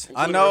course.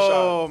 I including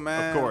know, Rashad.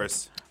 man. Of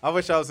course. I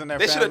wish I was in their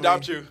They family. should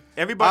adopt you.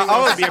 Everybody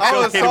wants to be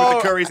affiliated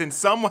with the Currys in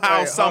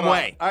somehow, some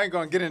way. I ain't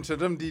gonna get into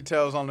them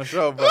details on the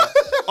show, but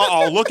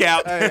Uh-oh, look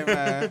out. hey,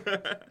 man.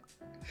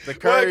 The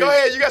Go ahead, Currys, go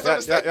ahead. You got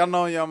something to say? y'all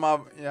know y'all my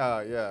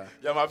yeah.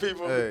 Yeah, my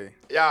people. Hey.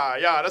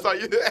 Yeah. That's how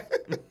you do.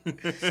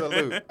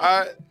 Salute. All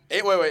right.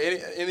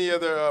 Wait. Any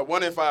other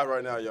 1-5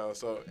 right now, y'all?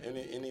 So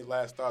any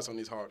last thoughts on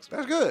these Hawks?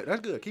 That's good.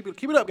 That's good. Keep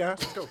it up, guys.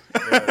 Let's go.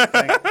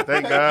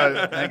 Thank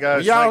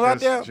God. Y'all out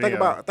Snake there,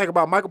 is think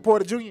about Michael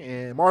Porter Jr.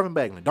 and Marvin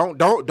Bagley. Don't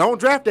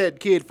draft that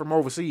kid from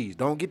overseas.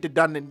 Don't get the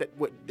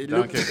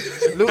Luka.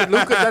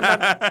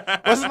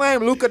 What's his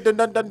name? Luka.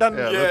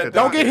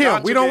 Don't get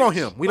him. We don't want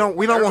him. We don't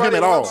want him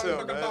at all.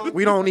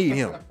 We don't need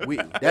him.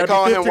 They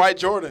call him White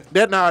Jordan.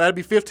 That'd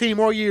be 15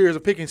 more years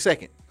of picking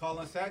second.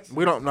 Colin Sexton.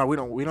 We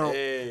don't.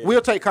 Hey.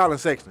 We'll take Colin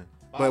Sexton,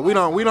 but we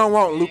don't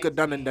want Luka.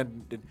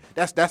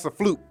 That's a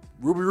fluke.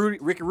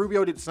 Ricky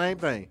Rubio did the same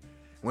thing.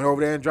 Went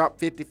over there and dropped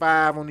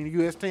 55 on the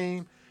U.S.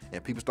 team,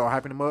 and people start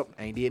hyping him up.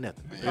 Ain't did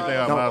nothing. You think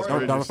about Miles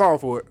Bridges? Don't fall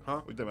for it, huh?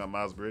 What you think about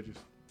Miles Bridges?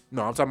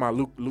 No, I'm talking about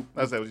Luke.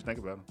 That's what you think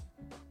about him.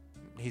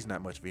 He's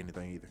not much of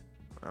anything either.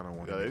 I don't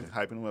want Yeah, him. they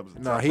hyping him up. As a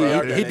No, top he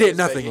prospect. did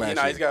nothing last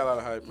He's year. got a lot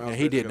of hype. Yeah,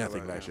 he did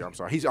nothing last year. I'm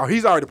sorry. He's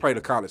already played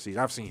a college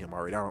season. I've seen him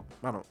already. I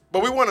don't.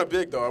 But we want a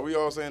big, though. Are we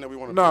all saying that we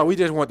want a No, big? we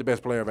just want the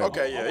best player available.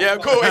 Okay, yeah,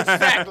 cool.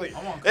 Exactly.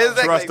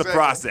 Trust the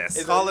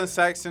process. Colin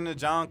Sexton and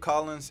John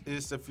Collins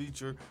is the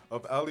future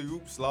of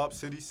Alley-Oop Slop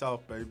City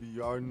South, baby.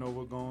 You already know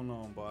what's going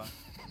on, boy.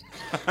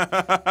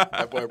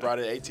 That boy brought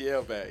an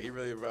ATL back. He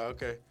really brought.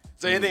 Okay.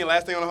 So anything?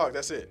 Last thing on the Hawks.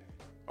 That's it.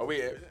 Are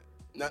we?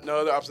 No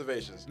other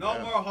observations. No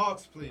more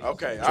Hawks, please.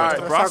 Okay. All right.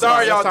 the process.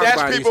 Sorry, y'all. Let's talk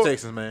about Dash East people.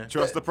 Texas, man.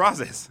 Trust the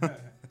process.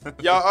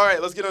 Y'all. All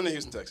right. Let's get on to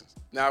Houston Texans.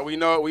 Now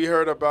we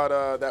heard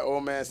about that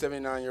old man,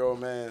 79-year-old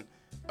man.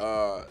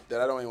 That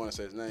I don't even want to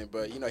say his name,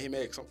 but he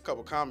made a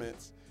couple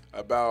comments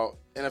about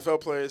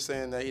NFL players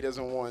saying that he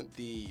doesn't want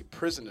the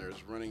prisoners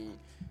running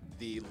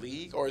the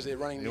league, or is it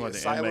running the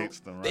asylum?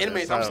 The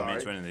inmates. I'm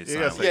sorry. Running the Yeah,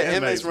 asylum. Yeah,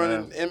 inmates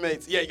running man.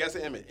 inmates. Yeah, you gotta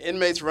say inmate.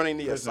 Inmates running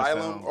the Prison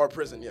asylum sound. or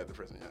prison. Yeah, the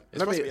prison. Yeah, it's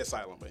supposed to be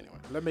asylum, but anyway.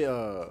 Let me.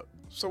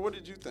 So what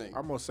did you think?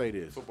 I'm gonna say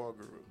this. Football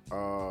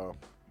guru.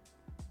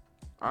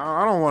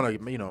 I don't want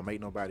to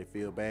make nobody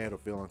feel bad or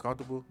feel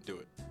uncomfortable. Do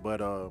it. But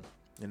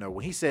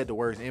when he said the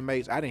words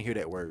inmates, I didn't hear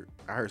that word.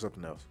 I heard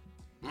something else.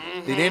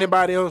 Did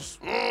anybody else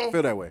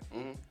feel that way?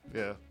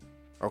 Yeah.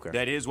 Okay.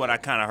 That is what I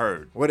kind of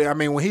heard.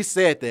 When he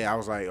said that, I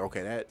was like,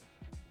 okay,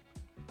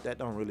 that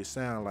don't really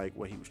sound like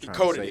what he was trying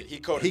to say. He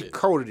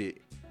coded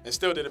it. And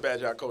still did a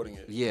bad job coding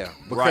it. Yeah,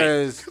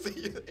 Right. because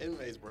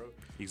Inmates, bro.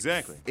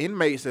 Exactly.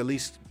 inmates, at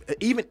least,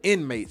 even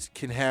inmates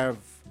can have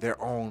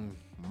their own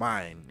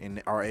mind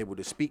and are able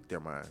to speak their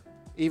mind,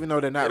 even though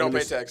they're not. They don't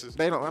really, pay taxes.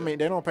 They don't. I mean,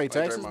 they don't pay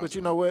taxes, Draymond but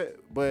you know what?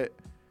 But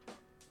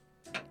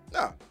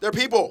Nah, they're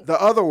people.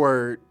 the other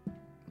word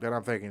that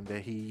I'm thinking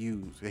that he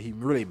used, that he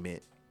really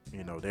meant, they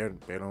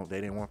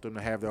didn't want them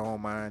to have their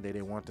own mind. They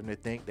didn't want them to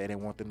think. They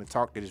didn't want them to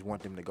talk. They just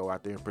want them to go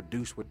out there and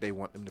produce what they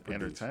want them to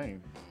produce.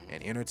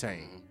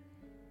 Entertain.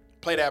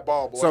 Play that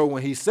ball, boy. So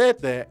when he said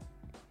that,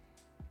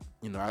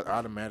 I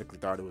automatically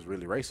thought it was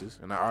really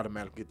racist, and I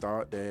automatically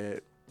thought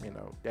that,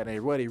 that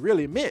ain't what he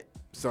really meant.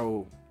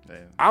 So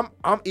I'm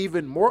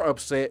even more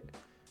upset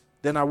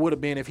than I would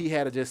have been if he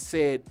had just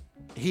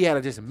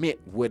meant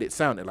what it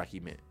sounded like he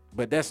meant.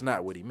 But that's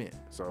not what he meant.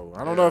 So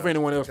I don't know if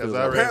anyone else feels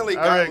that. Apparently,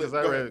 I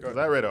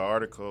read an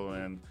article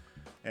and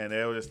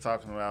they were just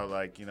talking about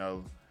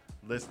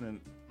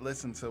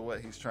listen to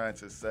what he's trying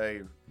to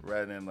say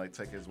rather than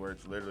take his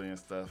words literally and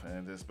stuff,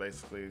 and just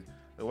basically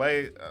the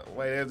way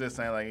they're just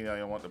saying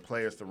you want the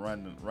players to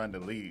run the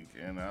league,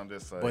 and I'm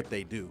just like. But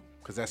they do,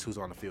 because that's who's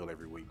on the field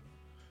every week.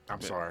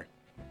 I'm sorry.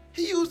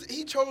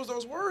 He chose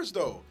those words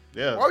though.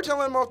 Yeah. Why are we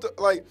telling him off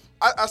the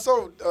I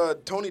saw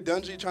Tony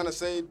Dungy trying to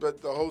say,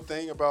 but the whole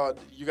thing about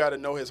you got to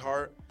know his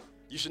heart.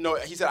 You should know.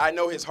 He said, "I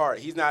know his heart."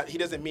 He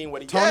doesn't mean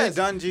what he. Tony Yes,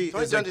 Dungy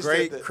is a said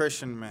great that.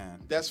 Christian man.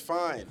 That's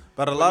fine.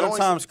 But a lot of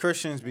times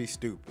Christians be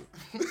stupid.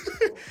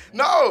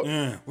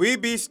 No. We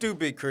be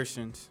stupid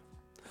Christians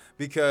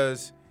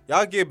because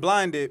y'all get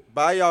blinded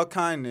by y'all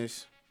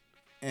kindness,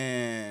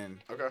 and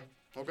Okay.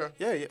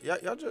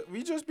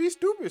 we just be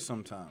stupid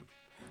sometimes.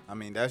 I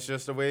mean, that's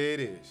just the way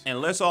it is.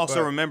 And let's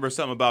also remember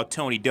something about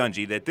Tony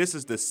Dungy, that this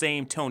is the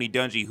same Tony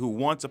Dungy who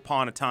once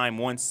upon a time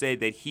once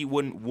said that he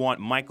wouldn't want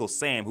Michael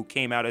Sam, who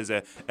came out as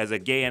a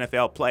gay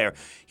NFL player,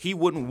 he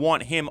wouldn't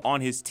want him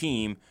on his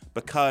team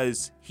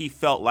because he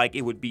felt like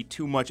it would be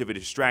too much of a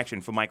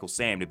distraction for Michael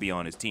Sam to be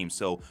on his team.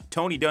 So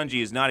Tony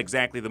Dungy is not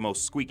exactly the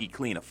most squeaky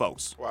clean of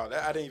folks. Wow,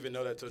 I didn't even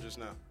know that till just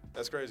now.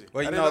 That's crazy.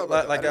 Well,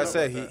 like I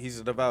said,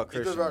 he's a devout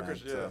Christian. He's a devout man,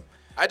 Christian, yeah. so.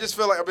 I just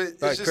feel like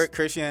it's just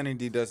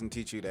Christianity doesn't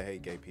teach you to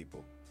hate gay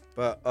people.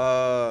 But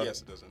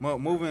yes, it doesn't.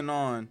 Moving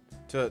on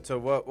to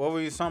what were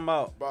you talking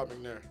about? Bob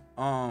McNair.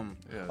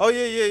 Oh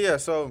yeah.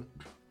 So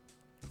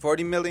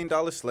 $40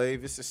 million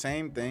slave. It's the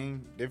same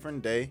thing,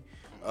 different day.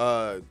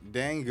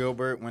 Dan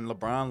Gilbert, when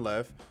LeBron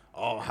left,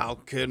 oh, how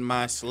could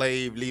my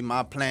slave leave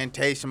my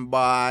plantation,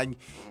 boy?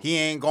 He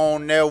ain't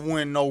gonna never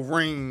win no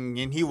ring,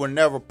 and he will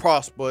never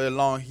prosper as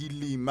long as he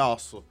leave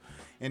Mouser.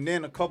 And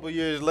then a couple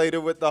years later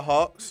with the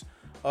Hawks,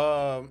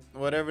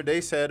 whatever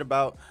they said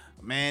about,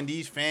 man,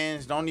 these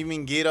fans don't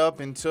even get up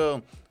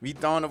until we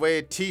throwing away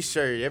a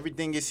T-shirt.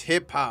 Everything is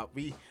hip-hop.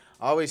 We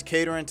always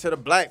catering to the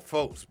black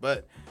folks,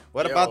 but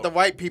what about the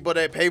white people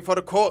that pay for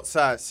the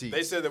courtside seats?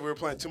 They said that we were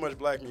playing too much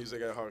black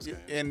music at Hawks game.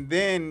 And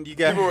then you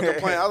got... People were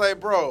complaining. I was like,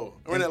 bro,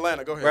 we're in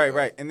Atlanta. Go ahead.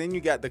 Right. And then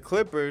you got the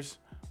Clippers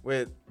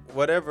with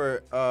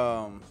whatever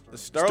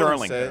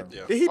Sterling said.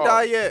 Yeah. Did he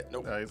die yet?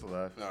 Nope. No, he's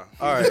alive. No.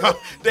 All right.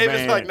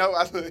 David's like, no,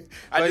 I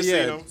just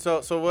seen him.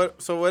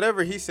 So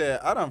whatever he said,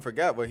 I don't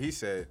forgot what he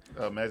said.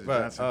 Magic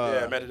But,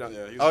 Johnson. Magic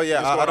Johnson.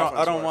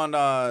 I don't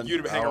want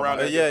you to hang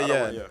around.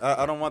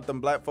 I don't want them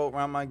black folk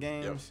around my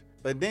games. Yep.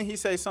 But then he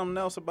say something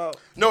else about.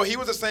 No, he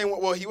was the same.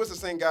 Well, he was the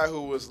same guy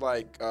who was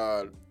like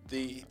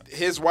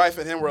his wife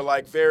and him were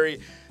like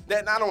very.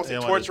 That I don't want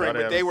to say torturing,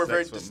 but they were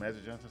very.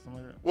 Magic Johnson, something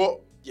like that. Well,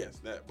 yes,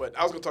 but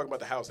I was gonna talk about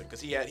the housing because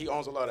he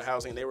owns a lot of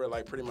housing. They were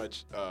like pretty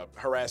much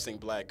harassing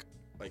black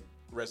like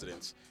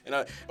residents,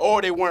 and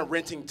or they weren't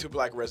renting to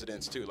black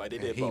residents too. Like they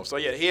did both. So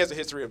yeah, he has a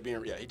history of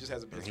being. Yeah, he just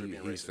has a history of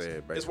being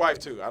racist. His wife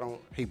too.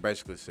 He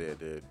basically said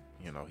that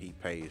he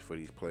pays for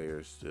these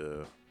players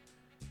to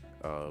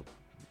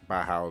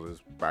buy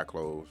houses, buy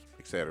clothes,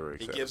 et cetera, et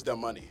cetera. He gives them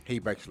money. He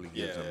basically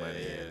gives them money.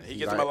 Yeah. He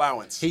gives them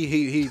allowance.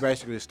 He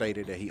basically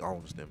stated that he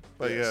owns them.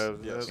 But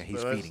and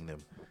he's feeding them.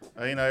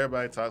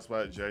 Everybody talks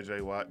about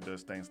J.J. Watt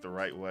does things the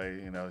right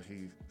way.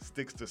 He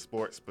sticks to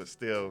sports, but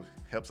still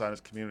helps out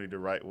his community the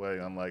right way,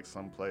 unlike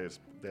some players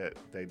that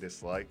they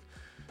dislike.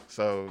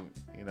 So,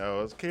 I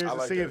was curious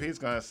to see if he's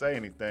going to say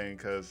anything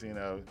because,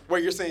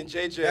 Wait, you're saying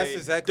J.J.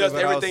 does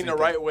everything the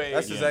right way.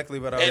 That's exactly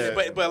what I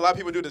was But a lot of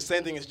people do the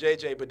same thing as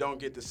J.J., but don't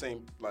get the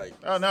same, like...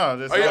 Oh, no.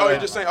 You're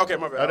just saying, okay,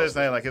 my bad. I'm just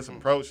saying, like, his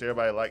approach,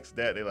 everybody likes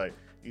that. They like...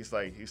 He's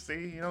like,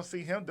 you don't see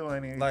him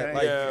doing anything.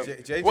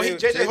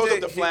 JJ holds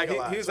up the flag a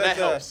lot, so that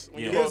helps.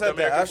 He was at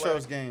the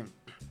Astros game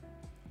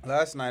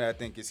last night, I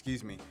think,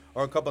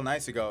 or a couple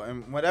nights ago.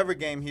 And whatever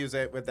game he was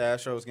at with the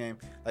Astros game,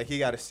 like he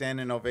got a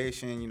standing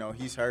ovation.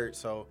 He's hurt,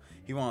 so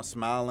he wasn't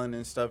smiling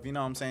and stuff. You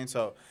know what I'm saying?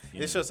 So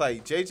it's just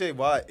like J.J.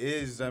 Watt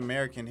is the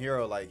American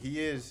hero. Like he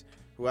is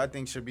who I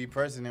think should be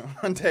president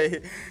one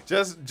day.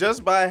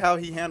 Just by how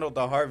he handled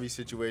the Harvey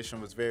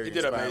situation was very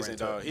inspiring. He did amazing,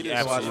 dog. He did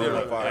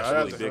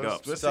absolutely big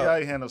up. Let's see how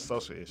he handles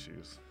social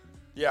issues.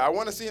 Yeah, I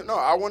want to see him. No,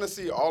 I want to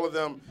see all of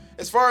them.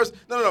 As far as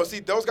no. See,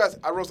 those guys.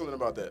 I wrote something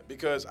about that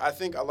because I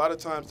think a lot of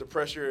times the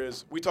pressure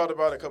is. We talked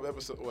about a couple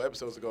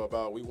episodes ago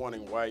about we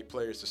wanting white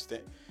players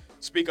to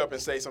speak up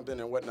and say something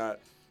and whatnot.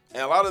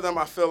 And a lot of them,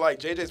 I feel like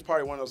JJ's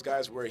probably one of those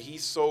guys where he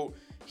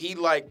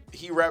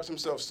wraps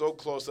himself so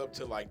close up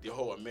to like the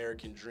whole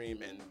American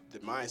dream and the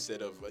mindset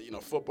of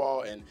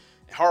football and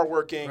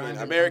hardworking and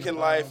American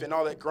life and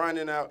all that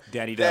grinding out.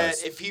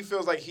 That if he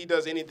feels like he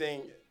does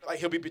anything. Like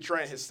he'll be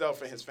betraying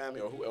himself and his family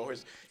or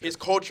his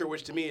culture,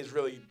 which to me is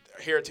really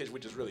heritage,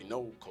 which is really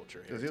no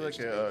culture. Does he look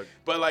at?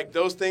 But like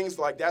those things,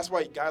 like that's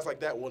why guys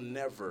like that will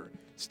never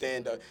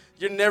stand up.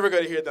 You're never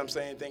gonna hear them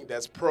say anything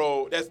that's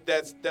pro.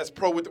 That's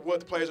pro with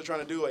what the players are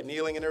trying to do, like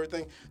kneeling and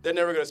everything. They're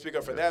never gonna speak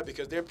up for that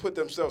because they put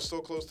themselves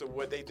so close to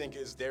what they think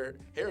is their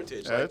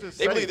heritage. Like,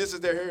 they believe this is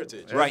their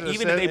heritage, right?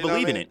 Even if they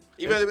believe in it.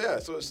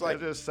 So it's like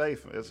it's just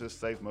safe. It's just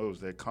safe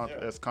moves.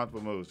 It's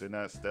comfortable moves. They're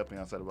not stepping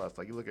outside the box.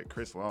 Like you look at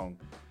Chris Long.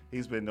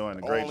 He's been doing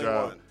a great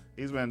job.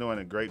 He's been doing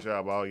a great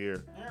job all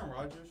year. Aaron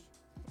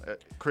Rodgers.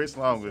 Chris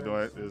Long was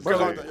doing it.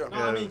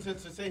 I mean, to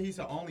say he's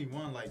the only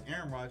one, like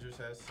Aaron Rodgers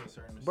has a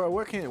certain. But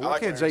what can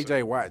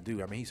J.J. Watt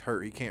do? I mean, he's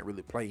hurt. He can't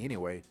really play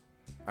anyway.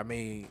 I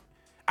mean,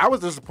 I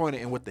was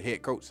disappointed in what the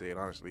head coach said,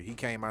 honestly. He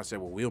came out and said,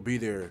 well, we'll be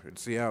there in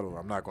Seattle.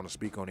 I'm not going to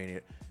speak on any.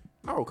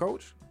 No,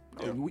 coach.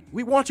 No,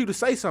 we want you to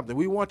say something.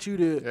 We want you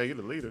to you're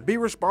the leader. Be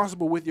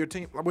responsible with your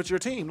team.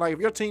 Like if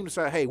your team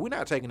decide, hey, we're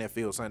not taking that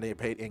field Sunday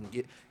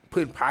and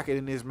putting pocket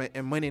in this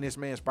and money in this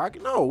man's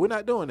pocket. No, we're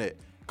not doing that.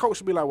 Coach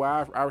should be like,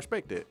 well, I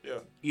respect that. Yeah.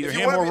 Either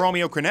him or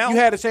Romeo Cornell. You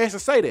had a chance to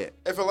say that.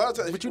 If a lot of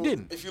times, but you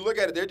didn't. If you look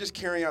at it, they're just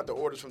carrying out the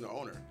orders from the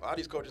owner. A lot of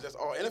these coaches, that's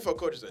all. NFL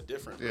coaches are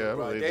different.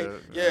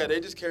 They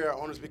just carry out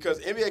orders because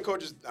NBA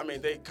coaches, I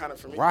mean, they kind of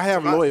for me. Why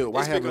have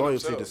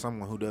loyalty to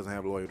someone who doesn't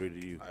have loyalty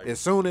to you? As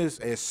soon as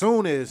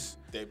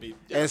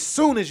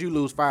you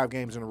lose 5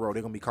 games in a row,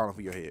 they're gonna be calling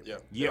for your head.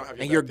 Yeah.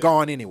 And you're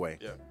gone anyway.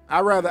 Yeah.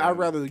 I'd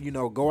rather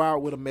go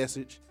out with a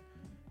message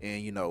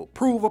and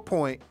prove a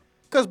point.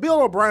 Because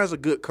Bill O'Brien's a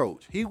good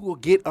coach. He will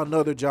get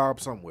another job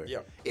somewhere.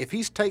 Yeah. If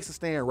he takes a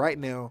stand right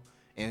now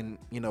and,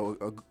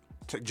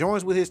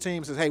 joins with his team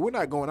and says, hey, we're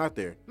not going out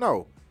there.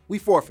 No, we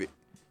forfeit.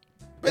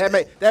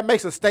 That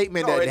makes a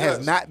statement that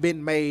has not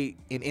been made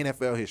in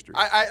NFL history.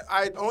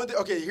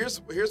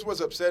 Here's what's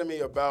upsetting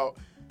me about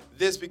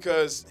this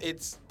because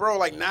it's,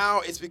 like now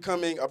it's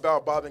becoming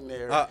about Bob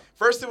McNair.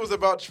 First it was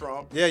about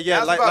Trump.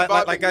 Yeah.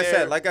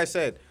 Like I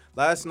said,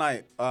 last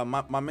night,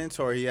 my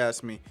mentor, he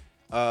asked me,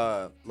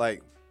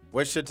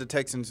 what should the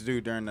Texans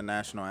do during the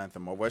national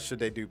anthem, or what should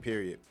they do,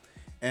 period.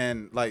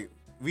 And, like,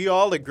 we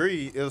all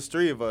agree, it was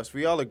 3 of us,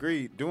 we all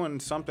agree doing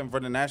something for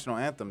the national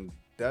anthem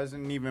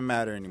doesn't even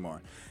matter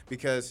anymore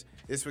because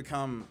it's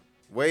become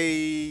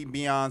way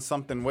beyond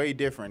something way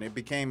different. It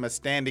became a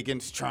stand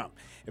against Trump.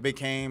 It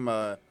became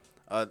a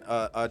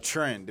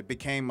trend. It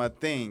became a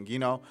thing, you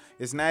know.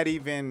 It's not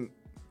even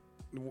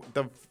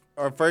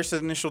our first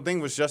initial thing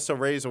was just to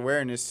raise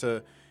awareness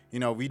to, you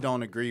know, we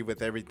don't agree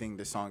with everything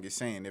the song is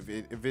saying.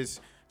 If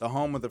it's the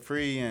home of the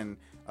free and,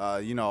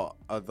 you know,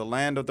 the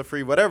land of the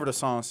free, whatever the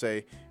song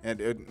say,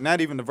 and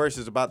not even the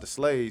verses about the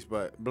slaves,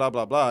 but blah,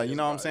 blah, blah, you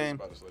know what I'm saying?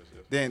 Slaves,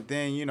 yeah.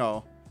 Then, you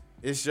know,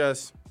 it's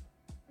just,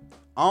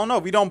 I don't know.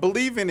 We don't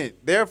believe in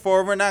it.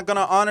 Therefore, we're not going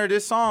to honor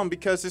this song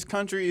because this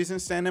country isn't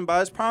standing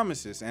by its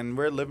promises. And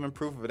we're living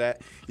proof of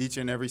that each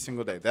and every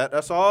single day.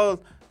 That's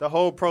all the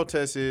whole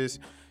protest is.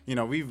 You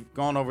know, we've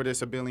gone over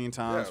this a billion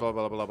times, blah,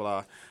 blah, blah,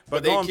 blah.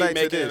 But they keep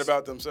making it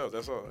about themselves.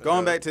 That's all.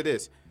 Going back to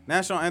this,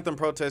 national anthem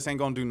protests ain't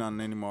going to do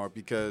nothing anymore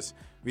because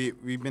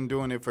we've been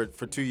doing it for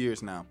 2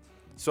 years now.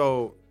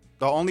 So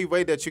the only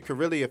way that you could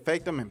really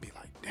affect them and be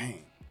like,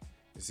 dang,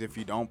 is if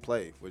you don't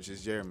play, which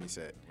is Jeremy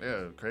said.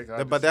 Yeah, Craig.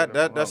 But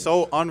that's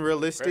so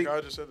unrealistic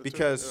said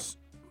because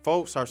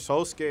folks are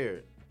so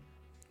scared.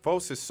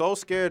 Folks is so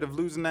scared of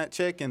losing that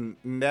check and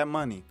that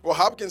money. Well,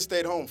 Hopkins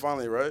stayed home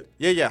finally, right?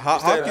 Yeah.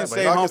 Hopkins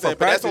stayed home for practice. But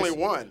that's only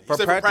one. He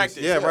said for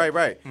practice. Yeah,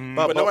 right.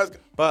 Mm-hmm.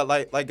 But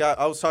like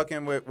I was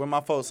talking with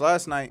my folks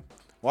last night.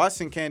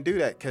 Watson can't do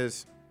that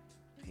because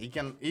he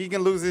can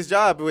lose his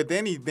job with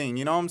anything.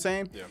 You know what I'm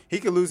saying? Yeah. He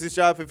could lose his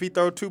job if he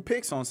throw 2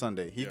 picks on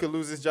Sunday. He could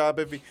lose his job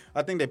if he.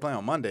 I think they play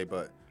on Monday,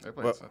 but I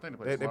think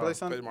they play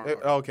Sunday.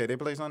 They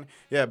play Sunday.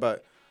 Yeah,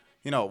 but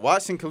you know,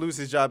 Watson could lose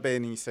his job at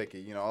any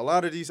second. You know, a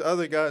lot of these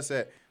other guys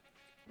that.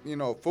 You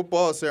know,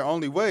 football is their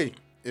only way.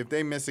 If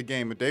they miss a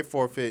game, if they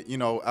forfeit, you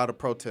know, out of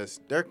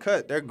protest, they're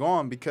cut. They're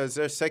gone because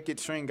they're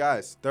second-string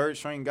guys,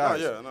 third-string guys.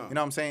 Oh, yeah, no. You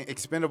know what I'm saying?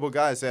 Expendable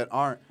guys that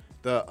aren't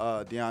the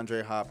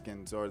DeAndre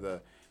Hopkins or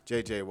the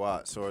J.J.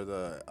 Watts or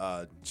the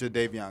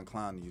Jadeveon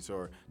Clowneys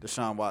or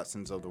Deshaun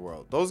Watsons of the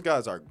world. Those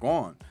guys are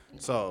gone.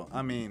 So,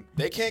 I mean.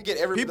 They can't get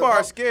everybody. People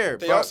are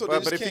scared.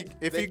 But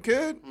if you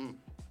could.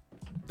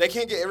 They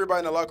can't get everybody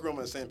in the locker room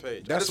on the same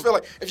page. I just feel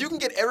like if you can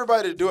get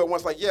everybody to do it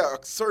once, like, yeah,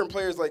 certain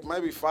players, like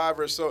maybe 5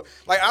 or so.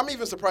 Like, I'm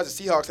even surprised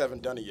the Seahawks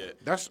haven't done it yet.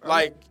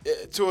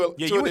 To a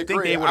degree.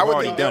 Think they would have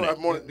already done it.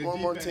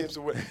 More teams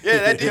to win. Yeah,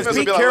 that defense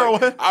would be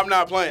like, I'm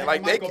not playing.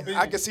 Like,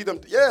 I can see them.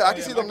 Yeah, I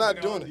can see them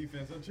not doing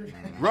it.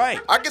 Right.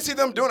 I can see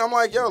them doing it. I'm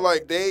like, yo,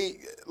 like,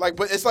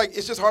 but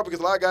it's just hard because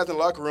a lot of guys in the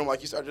locker room,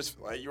 like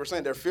you were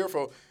saying, they're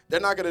fearful.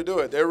 They're not going to do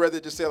it. They'd rather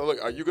just say,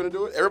 look, are you going to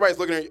do it? Everybody's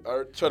looking at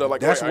each other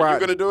like, are you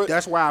going to do it?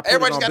 That's why I put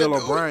it on Bill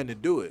O'Brien to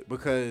do it.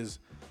 Because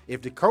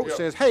if the coach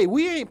says, hey,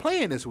 we ain't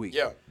playing this week,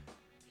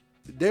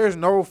 there's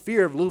no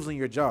fear of losing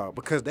your job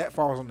because that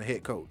falls on the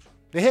head coach.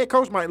 The head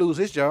coach might lose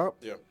his job,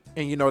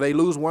 and, you know, they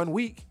lose 1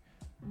 week.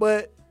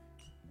 But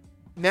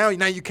now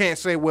you can't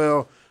say,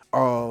 well,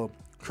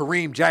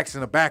 Kareem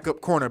Jackson, a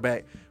backup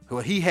cornerback,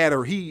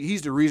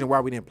 he's the reason why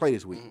we didn't play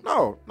this week.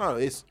 No,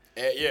 it's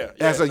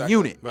as a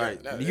unit. Right.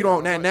 You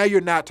don't now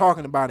you're not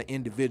talking about an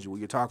individual.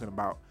 You're talking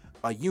about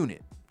a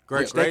unit.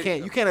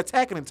 You can't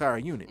attack an entire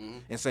unit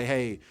and say,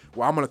 hey,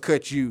 well, I'm going to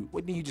cut you.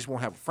 Well, then you just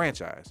won't have a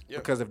franchise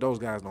because if those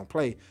guys don't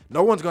play,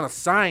 no one's going to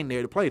sign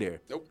there to play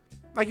there. Nope.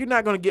 Like, you're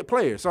not going to get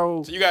players.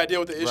 So you got to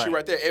deal with the issue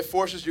right there. It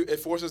forces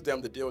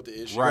them to deal with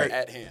the issue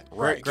at hand.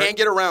 Right. You can't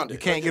get around it. You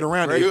can't get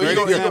around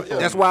it.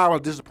 That's why I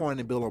was disappointed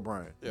in Bill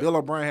O'Brien. Yeah. Bill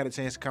O'Brien had a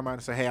chance to come out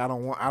and say, hey, I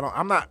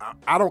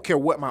don't care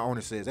what my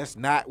owner says. That's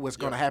not what's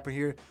going to happen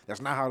here. That's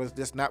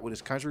not what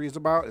this country is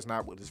about. It's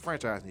not what this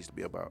franchise needs to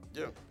be about.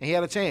 Yeah. And he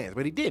had a chance,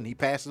 but he didn't. He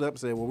passed it up and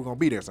said, well, we're going to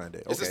be there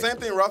Sunday. It's the same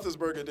thing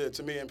Roethlisberger did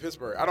to me in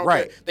Pittsburgh. I don't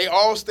care. They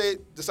all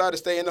decided to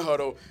stay in the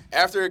huddle.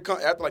 After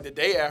the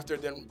day after,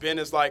 then Ben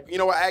is like, you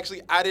know what,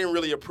 actually, I didn't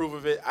really approve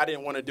of it. I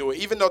didn't want to do it.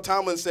 Even though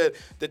Tomlin said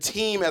the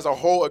team as a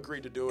whole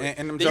agreed to do it.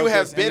 And then you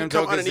have Ben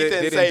come underneath it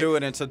and say. They didn't do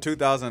it until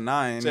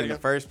 2009 in the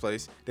first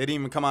place. They didn't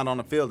even come out on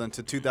the field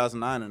until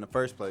 2009 in the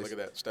first place. Look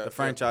at that. The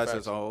franchise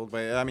as a whole.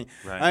 But, I mean,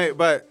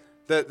 but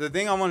the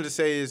thing I wanted to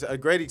say is a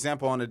great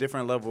example on a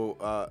different level.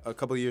 A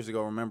couple of years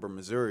ago, remember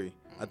Missouri.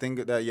 I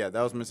think that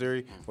was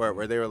Missouri,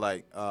 where they were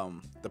like,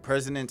 the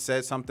president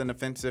said something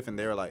offensive, and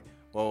they were like,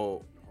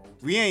 well,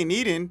 we ain't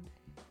eating,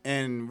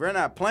 and we're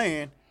not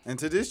playing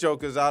until this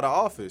joker's out of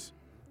office.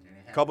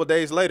 A couple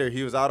days later,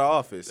 he was out of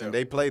office, and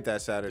they played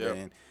that Saturday.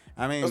 And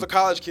I mean, those are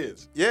college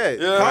kids.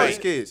 College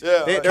kids.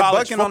 Yeah, they're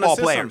college bucking on the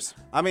football systems.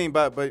 players. I mean,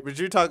 but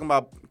you're talking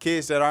about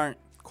kids that aren't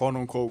quote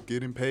unquote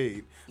getting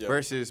paid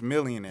versus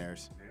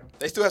millionaires.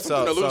 They still have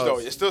something to lose, though.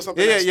 It's still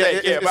something at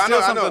stake. But I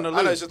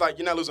know. It's just like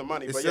you're not losing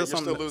money, but you're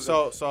still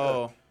losing.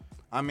 So,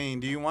 I mean,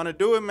 do you want to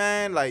do it,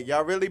 man? Like,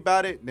 y'all really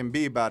about it? Then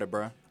be about it,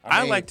 bro.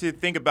 I like to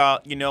think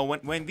about,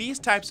 when these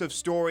types of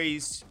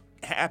stories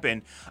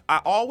happen, I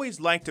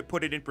always like to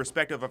put it in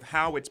perspective of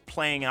how it's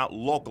playing out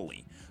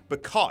locally,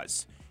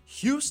 because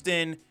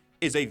Houston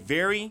is a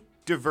very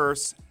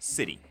diverse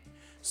city.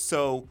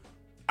 So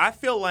I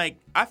feel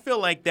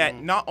like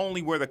that not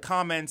only were the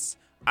comments,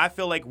 I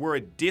feel like were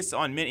a diss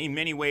in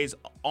many ways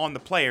on the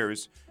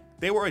players.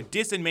 They were a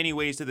diss in many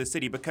ways to the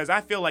city because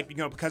I feel like,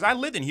 because I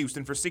lived in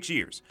Houston for 6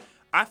 years.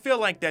 I feel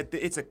like that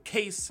it's a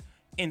case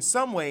in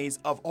some ways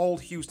of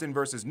old Houston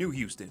versus new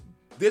Houston.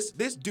 This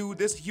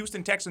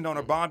Houston Texans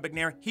owner, Bob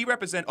McNair, he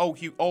represents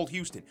old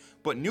Houston.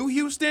 But new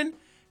Houston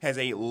has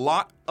a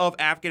lot of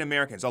African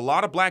Americans, a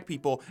lot of black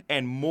people,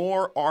 and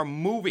more are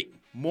moving.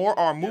 More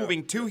are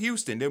moving to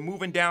Houston. They're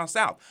moving down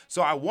south.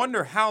 So I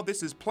wonder how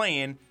this is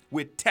playing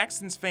with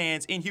Texans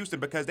fans in Houston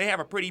because they have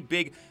a pretty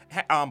big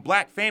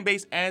black fan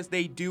base as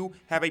they do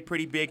have a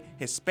pretty big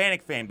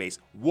Hispanic fan base.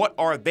 What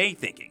are they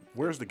thinking?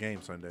 Where's the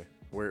game Sunday?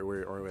 Where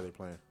are they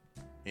playing?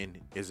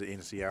 Is it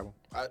in Seattle?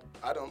 I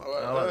don't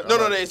know.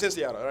 No, it's in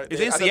Seattle. Right?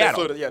 It's in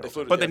Seattle. They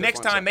flew to. But the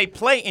next time they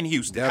play in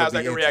Houston, how's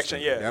that a reaction?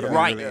 Yeah, that'll be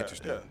right. really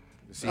interesting. Yeah.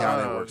 To see how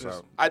that works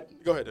out.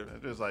 Go ahead, David.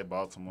 It's just like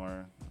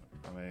Baltimore.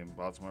 I mean,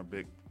 Baltimore,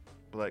 big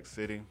black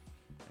city,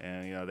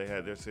 and they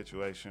had their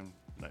situation.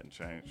 Nothing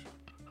changed.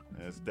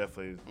 It's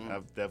definitely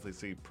I've definitely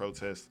seen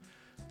protests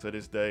to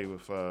this day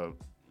with front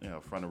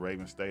of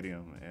Ravens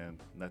Stadium, and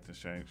nothing's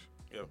changed.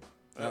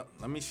 Yep.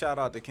 Let me shout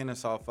out to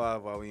Kennesaw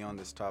 5 while we on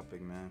this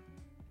topic, man.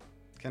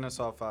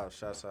 Kennesaw 5,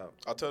 shouts out.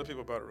 I'll tell the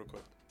people about it real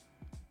quick.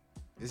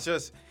 It's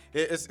just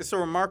it's a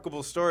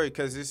remarkable story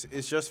because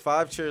it's just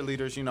 5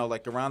 cheerleaders,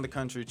 like around the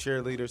country,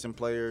 cheerleaders and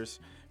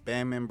players,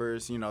 band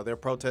members, they're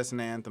protesting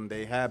the anthem.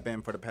 They have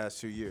been for the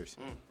past 2 years.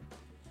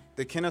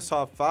 The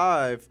Kennesaw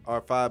 5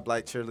 are 5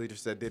 black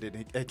cheerleaders that did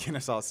it at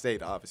Kennesaw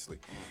State, obviously.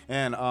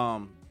 And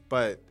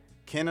but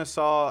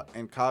Kennesaw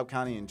and Cobb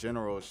County in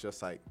general is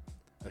just like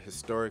a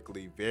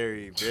historically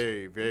very,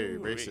 very, very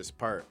racist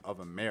part of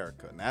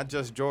America. Not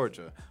just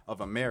Georgia,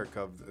 of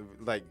America,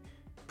 like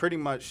pretty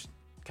much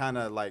kind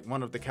of like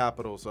one of the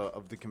capitals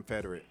of the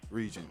Confederate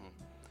region.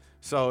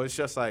 So it's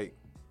just like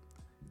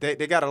they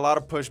got a lot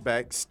of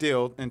pushback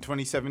still in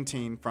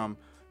 2017 from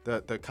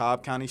the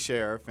Cobb County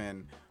Sheriff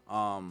and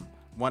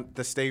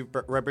the state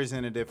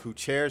representative who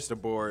chairs the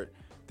board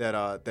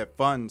that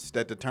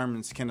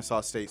determines Kennesaw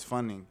State's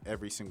funding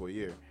every single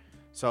year.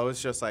 So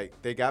it's just like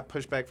they got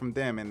pushback from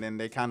them, and then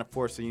they kind of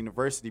forced the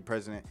university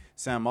president,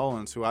 Sam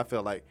Owens, who I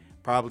feel like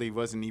probably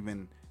wasn't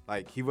even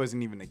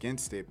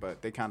against it,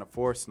 but they kind of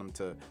forced them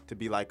to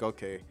be like,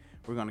 okay,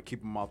 we're going to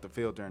keep them off the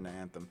field during the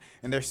anthem.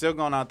 And they're still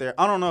going out there.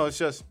 I don't know. It's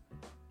just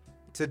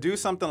to do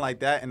something like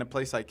that in a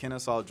place like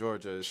Kennesaw,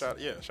 Georgia. Shout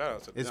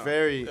out to it's them.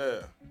 very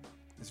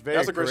It's very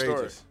That's a great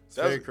courageous. story. It's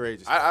very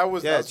courageous. I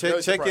was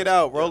check it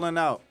out. Rolling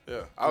out.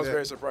 Yeah, I was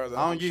very surprised.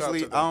 I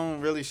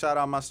don't really shout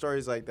out my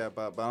stories like that,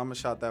 but I'm gonna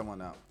shout that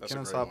one out. That's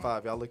Kennesaw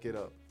 5. Y'all look it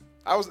up.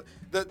 I was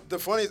the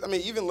funniest. I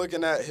mean, even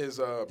looking at his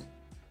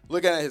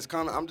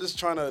comment, I'm just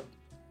trying to.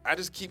 I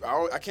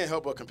can't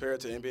help but compare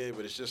it to NBA,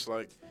 but it's just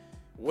like,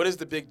 what is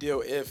the big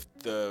deal if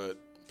the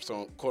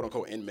quote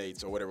unquote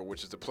inmates or whatever,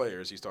 which is the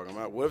players he's talking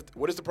about?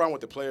 What is the problem with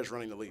the players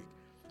running the league?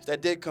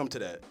 That did come to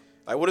that.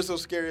 Like, what is so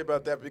scary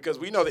about that? Because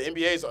we know the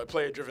NBA is a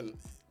player-driven.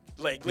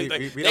 They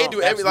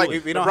do every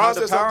we don't have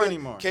the power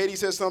anymore. Katie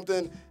says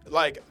something,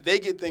 like they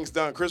get things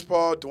done. Chris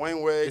Paul,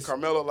 Dwayne Wade,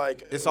 Carmelo,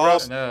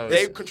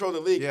 they control the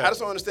league. Yeah. I just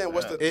don't understand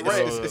what's the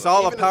threat. It's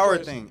all a power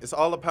thing. It's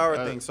all a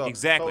power thing. So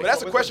exactly. But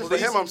that's a question for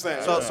him. I'm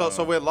saying.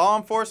 So with law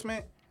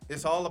enforcement,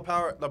 it's all a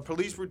power. The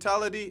police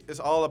brutality is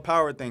all a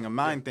power thing, a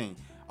mind thing.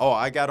 Oh,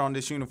 I got on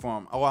this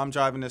uniform. Oh, I'm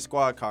driving this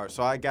squad car,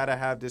 so I gotta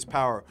have this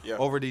power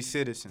over these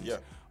citizens. Yeah.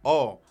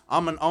 Oh,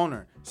 I'm an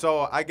owner,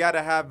 so I got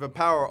to have the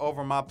power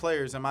over my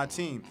players and my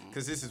team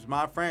because this is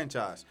my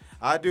franchise.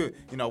 I do.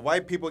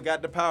 White people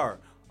got the power.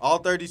 All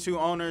 32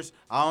 owners,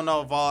 I don't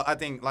know if I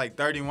think like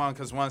 31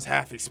 because one's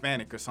half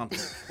Hispanic or something.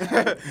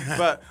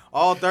 But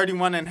all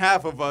 31 and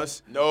half of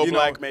us,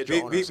 black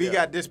major owners. We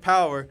got this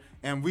power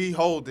and we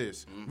hold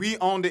this. Mm-hmm. We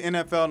own the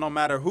NFL no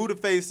matter who the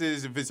face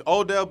is, if it's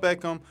Odell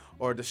Beckham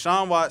or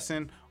Deshaun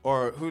Watson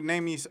or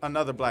name me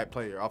another black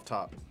player off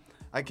top.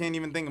 I can't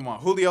even think of one.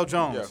 Julio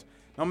Jones. Yeah.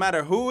 No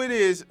matter who it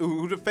is,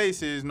 who the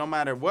face is, no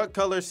matter what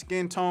color,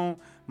 skin tone,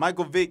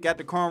 Michael Vick got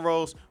the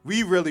cornrows,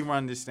 we really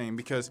run this thing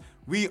because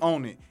we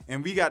own it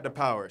and we got the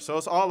power. So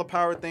it's all a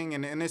power thing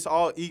and it's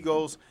all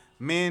egos,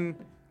 men.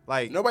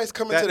 Like nobody's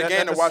coming to the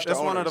game to watch the owners. That's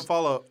one of the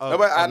follow.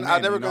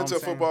 I've never gone to a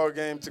football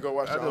game to go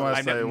watch the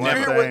owners.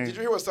 Did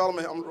you hear what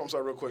Solomon? I'm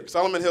sorry, real quick.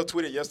 Solomon Hill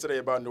tweeted yesterday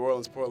about New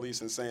Orleans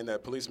police and saying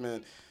that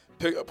policemen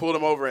pulled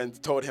him over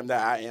and told him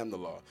that I am the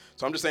law.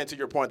 So I'm just saying, to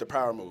your point, the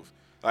power move.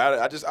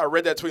 I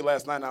read that tweet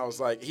last night and I was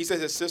like, he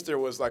says his sister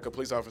was like a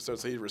police officer,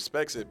 so he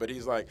respects it. But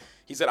he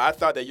said, I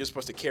thought that you're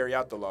supposed to carry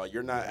out the law.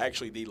 You're not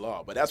actually the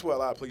law. But that's what a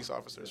lot of police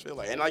officers feel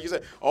like. And like you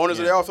said, owners,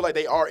 they all feel like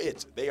they are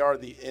it. They are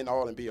the end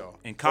all and be all.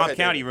 In Cobb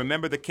County,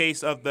 remember the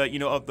case of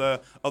the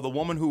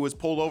woman who was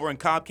pulled over in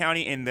Cobb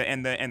County and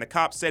the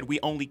cop said we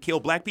only kill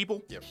black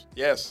people?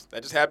 Yes.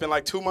 That just happened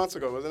like 2 months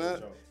ago, wasn't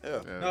it?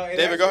 Yeah. No,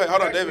 David, go ahead.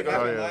 Hold on, David, go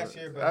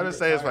ahead. I just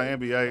say it's for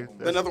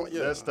NBA. Another one,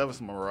 that stuff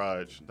is a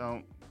mirage.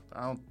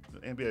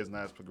 The NBA is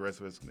not as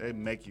progressive. They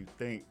make you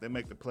think. They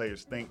make the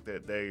players think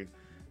that they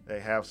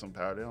have some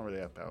power. They don't really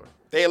have power.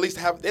 They at least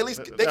can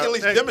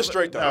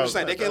demonstrate though. I'm just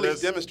saying they can at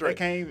least demonstrate.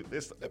 They can't.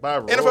 It's by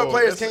rules. NFL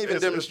players can't even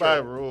demonstrate.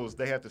 It's by rules.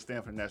 They have to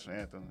stand for the national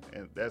anthem,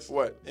 and that's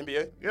what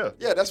NBA. Yeah,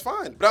 yeah, that's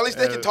fine. But at least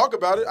they can talk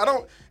about it.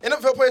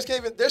 NFL players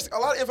can't even. There's a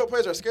lot of NFL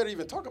players are scared to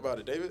even talk about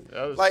it, David.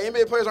 Like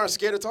NBA players aren't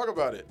scared to talk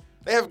about it.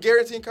 They have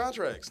guaranteed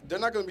contracts. They're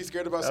not going to be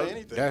scared about saying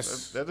anything. They're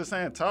just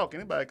saying talk.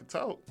 Anybody can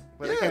talk.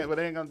 But they ain't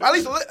going to. At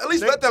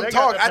least let them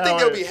talk. I think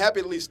they'll be happy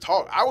to at least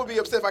talk. I would be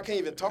upset if I can't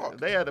even talk.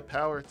 They have the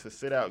power to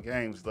sit out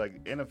games.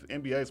 Like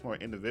NBA is more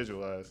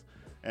individualized,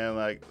 and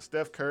like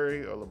Steph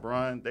Curry or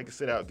LeBron, they can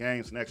sit out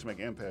games and actually make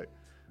an impact.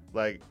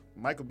 Like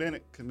Michael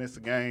Bennett can miss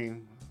a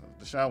game.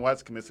 Deshaun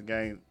Watson can miss a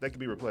game. They can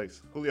be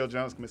replaced. Julio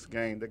Jones can miss a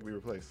game. They can be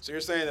replaced. So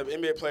you're saying that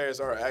NBA players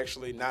are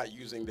actually not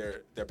using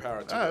their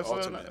power to the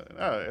ultimate?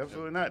 No,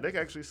 absolutely not. They can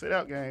actually sit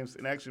out games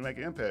and actually make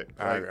an impact.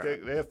 Like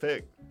they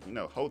affect,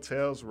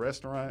 hotels,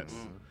 restaurants.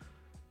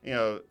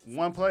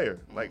 One player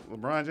like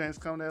LeBron James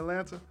coming to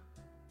Atlanta,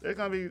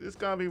 it's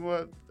gonna be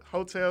what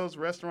hotels,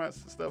 restaurants,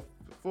 and stuff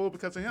full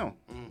because of him.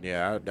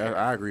 Yeah,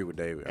 I agree with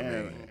David.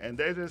 And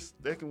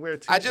they can wear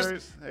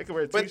T-shirts. They can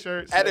wear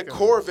T-shirts. At the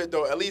core of it,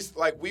 though, at least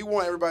like we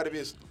want everybody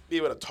to be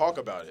able to talk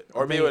about it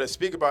or be able to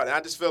speak about it. And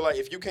I just feel like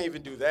if you can't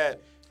even do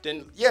that,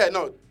 then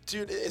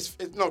it's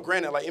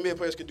granted, like NBA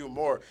players can do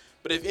more.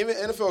 But if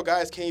NFL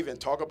guys can't even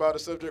talk about a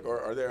subject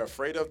or they're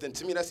afraid of, then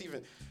to me that's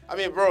even. I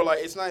mean, bro, like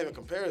it's not even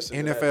comparison.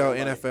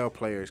 NFL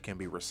players can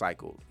be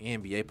recycled.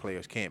 NBA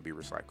players can't be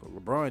recycled.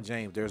 LeBron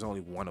James, there's only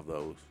one of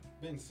those.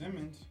 Ben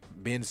Simmons.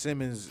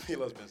 He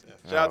loves Ben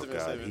Simmons. Shout out to Ben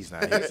Simmons. He's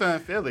not. He's in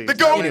Philly. The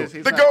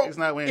GOAT. He's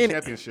not winning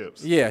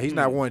championships. Yeah, he's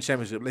not winning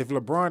championships. If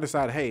LeBron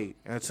decided, hey,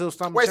 until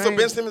something Wait, change, so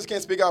Ben Simmons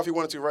can't speak out if he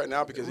wanted to right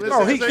now because he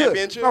he could.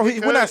 championship? No,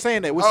 we're not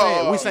saying that.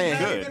 We're saying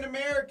he's not even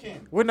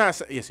American. We're not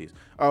saying yes, he's.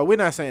 We're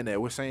not saying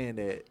that. We're saying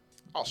that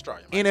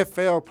Australia.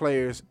 NFL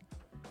players,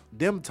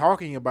 them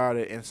talking about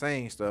it and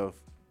saying stuff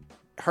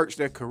hurts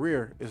their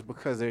career is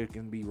because they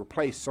can be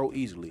replaced so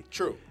easily.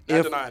 True.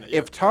 Not denying it. Yeah.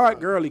 If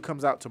Todd Gurley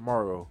comes out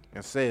tomorrow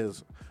and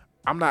says,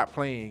 I'm not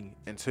playing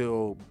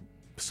until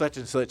such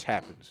and such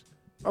happens,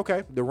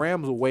 okay, the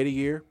Rams will wait a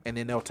year and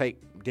then they'll take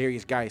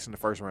Darius Geis in the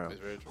first round,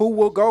 who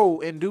will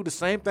go and do the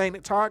same thing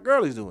that Todd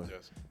Gurley's doing.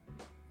 Yes.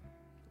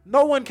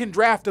 No one can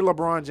draft a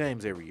LeBron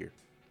James every year.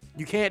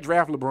 You can't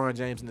draft LeBron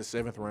James in the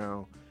 7th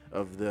round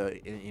of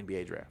the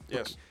NBA draft.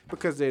 Yes.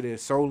 Because it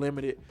is so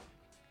limited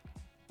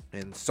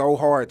and so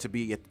hard to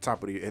be at the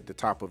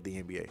top of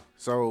the NBA.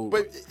 So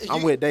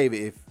I'm with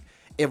David.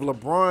 If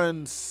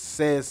LeBron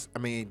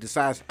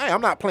decides, hey, I'm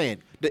not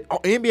playing. The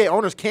NBA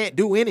owners can't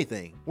do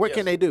anything. What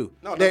can they do?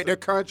 No, their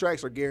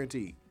contracts are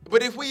guaranteed.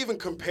 But if we even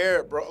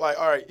compare, bro, like,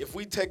 all right, if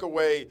we take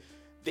away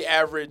the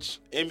average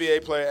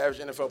NBA player, average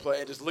NFL player,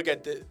 and just look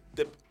at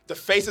the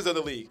faces of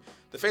the league.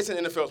 The face of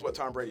the NFL is what,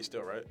 Tom Brady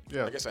still, right?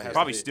 Yeah. I guess it has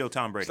Probably to be. still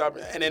Tom Brady.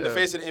 And then the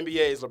face of the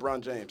NBA is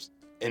LeBron James.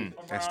 And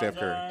Steph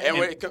Curry.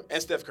 And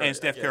Steph Curry. And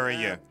Steph Curry,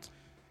 yeah.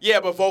 Yeah,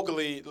 but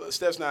vocally,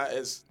 Steph's not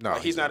as. No,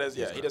 he's not as.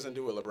 He doesn't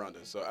do what LeBron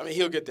does. So I mean,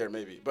 he'll get there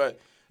maybe, but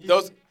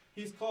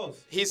he's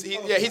close. He's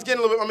getting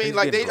a little. I mean,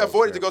 like they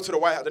avoided to go to the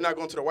White House. They're not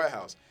going to the White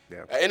House.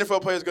 Yeah.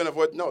 NFL players going to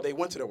avoid. No, they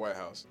went to the White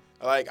House.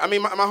 Like I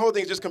mean, my whole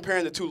thing is just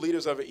comparing the two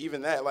leaders of it.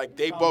 Even that, like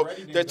they both,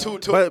 they're two.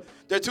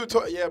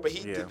 Yeah, but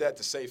he did that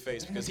to save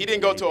face because he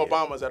didn't go to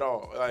Obama's at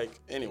all. Like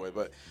anyway,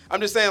 but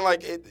I'm just saying,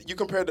 like you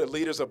compare the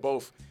leaders of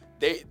both.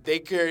 They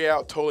carry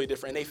out totally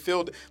different. And they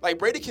feel like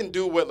Brady can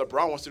do what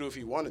LeBron wants to do if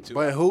he wanted to.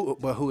 But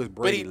who is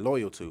Brady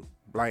loyal to?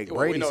 Like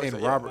Brady's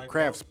in Robert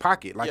Kraft's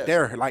pocket. Like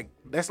they're like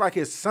that's like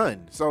his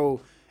son.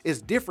 So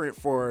it's different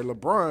for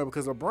LeBron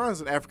because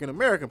LeBron's an African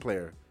American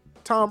player.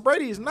 Tom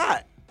Brady is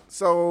not.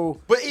 So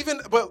but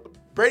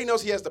Brady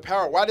knows he has the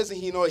power. Why doesn't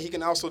he know he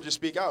can also just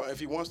speak out if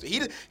he wants to?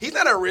 He's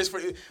not at risk for.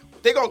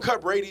 They're gonna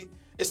cut Brady.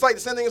 It's like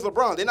the same thing as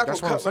LeBron. They're not going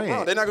to cut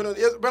LeBron. They're not going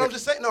to. But I'm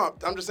just saying. No,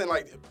 I'm just saying.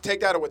 Like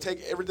take that away,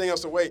 take everything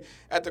else away.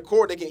 At the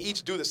core, they can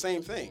each do the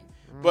same thing.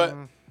 But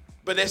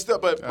they still.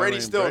 But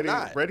Brady's still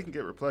not. Brady can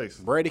get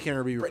replaced. Brady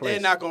can be replaced.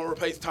 They're not going to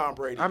replace Tom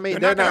Brady. I mean,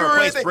 they're not going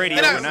to replace Brady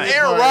overnight.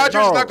 Aaron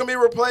Rodgers is not going to be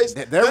replaced.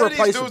 They're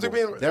replaceable.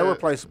 They're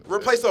replaceable.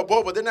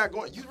 Replaceable, but they're not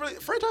going. You really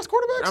franchise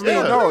quarterbacks? I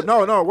mean,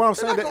 no. What I'm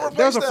saying,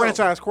 there's a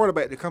franchise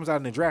quarterback that comes out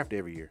in the draft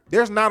every year.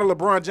 There's not a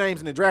LeBron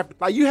James in the draft.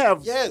 Like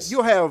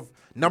you'll have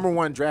number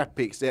 1 draft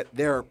picks that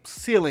their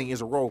ceiling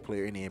is a role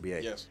player in the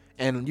NBA. Yes.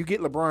 And you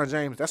get LeBron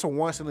James, that's a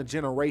once in a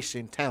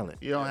generation talent.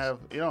 You don't have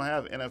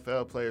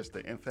NFL players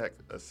that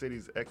impact a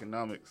city's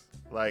economics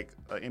like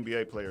an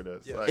NBA player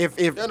does. Yeah.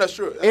 Like, that's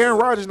true. Aaron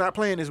Rodgers not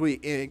playing this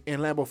week in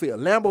Lambeau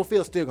Field. Lambeau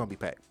Field's still gonna be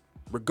packed,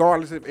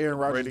 regardless if Aaron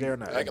Rodgers is there or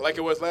not. Like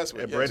it was last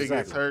week. If Brady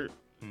gets hurt,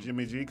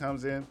 Jimmy G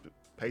comes in,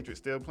 Patriots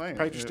still playing.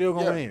 Patriots still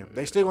gonna win.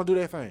 They still gonna do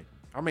their thing.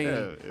 I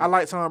mean, I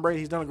like Tom Brady.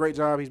 He's done a great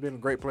job. He's been a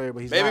great player,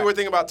 but maybe we're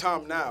thinking about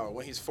Tom now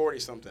when he's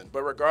 40-something.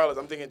 But regardless,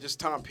 I'm thinking just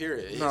Tom,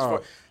 period.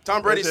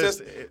 Tom Brady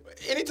says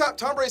anytime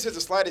Tom Brady says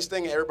the slightest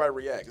thing and everybody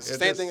reacts. It's the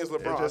same thing as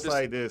LeBron. It's just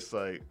like this.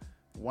 Like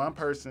one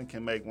person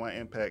can make one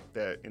impact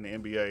that in the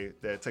NBA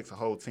that takes a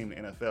whole team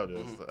in the NFL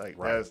does. Like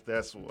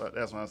that's what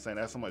I'm saying.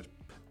 That's so much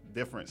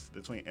difference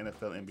between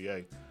NFL and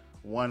NBA.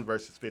 1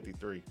 versus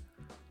 53.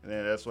 And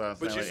then that's why I'm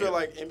saying. But you feel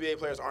like NBA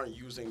players aren't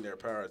using their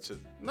power to.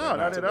 No,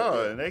 not at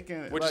all. And they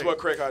can. Which is what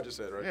Craig Hodges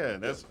said, right? Yeah,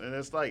 and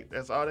it's like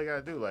that's all they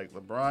gotta do. Like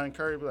LeBron and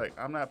Curry, be like,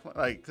 I'm not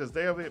like because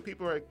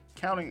people are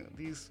counting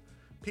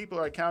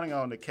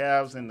on the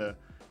Cavs and the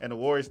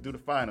Warriors to do the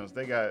finals.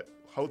 They got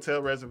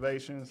hotel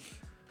reservations,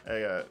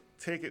 they got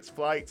tickets,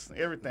 flights,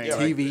 everything. Yeah,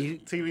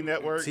 TV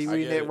networks.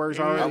 TV networks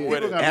already. I'm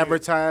with it.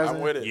 Advertising.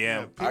 I'm with it.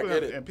 Yeah. I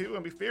get it. And people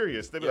gonna be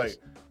furious. They'll be like,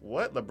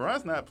 "What?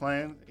 LeBron's not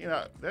playing?" You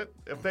know that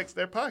affects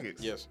their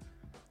pockets. Yes.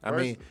 I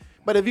mean,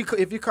 but if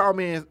you call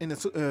me in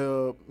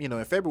the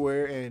in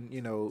February and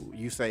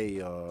you say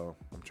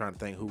I'm trying to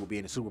think who will be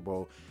in the Super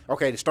Bowl.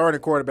 Okay, the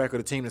starting quarterback of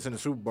the team that's in the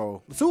Super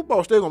Bowl. The Super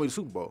Bowl still gonna be the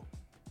Super Bowl.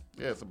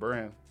 Yeah, it's a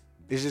brand.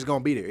 It's just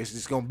gonna be there. It's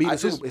just gonna be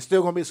It's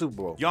still gonna be the Super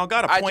Bowl. Y'all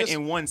got a point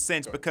in one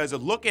sense because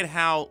look at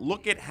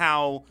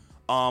how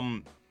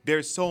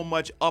there's so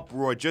much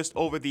uproar just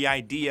over the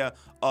idea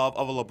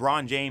of a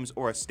LeBron James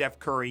or a Steph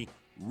Curry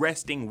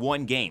resting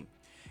one game.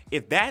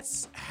 If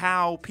that's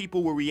how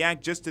people will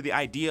react just to the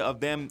idea of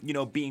them,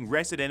 being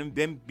rested and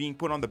them being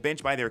put on the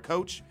bench by their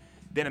coach,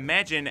 then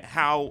imagine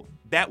how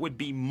that would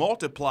be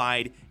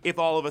multiplied if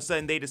all of a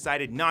sudden they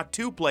decided not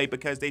to play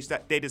because they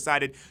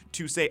decided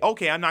to say,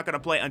 okay, I'm not going to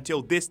play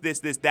until this,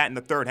 that, and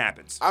the third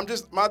happens.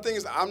 My thing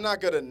is, I'm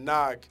not going to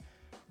knock.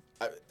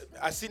 David,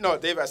 I see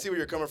where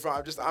you're coming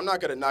from. I'm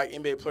not going to knock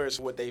NBA players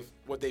for what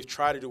they've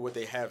tried to do, what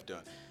they have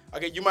done.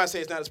 Okay, you might say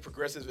it's not as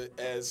progressive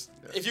as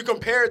if you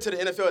compare it to the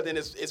NFL. Then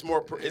it's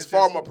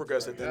far more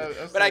progressive than it.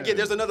 But I get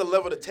there's another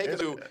level to take it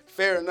to.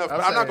 Fair enough.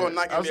 But I'm not going to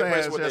knock NBA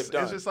players for what they've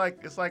done.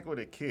 It's like with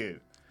a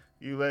kid.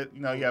 You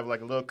you have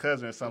like a little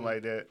cousin or something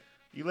like that.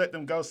 You let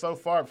them go so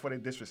far before they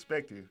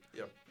disrespect you.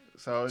 Yeah.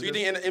 So you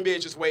think the NBA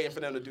is just waiting for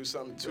them to do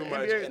something too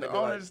much? The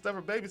owners and stuff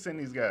are babysitting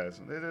these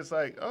guys. They're just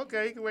like,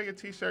 okay, you can wear your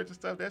T-shirts and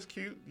stuff. That's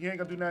cute. You ain't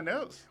gonna do nothing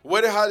else.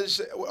 What did Hodges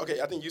say?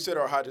 Okay, I think you said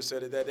or Hodges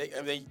said it that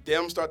they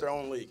start their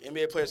own league.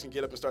 NBA players can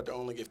get up and start their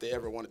own league if they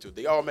ever wanted to.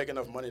 They all make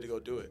enough money to go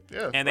do it.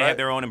 Yeah, and they have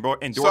their own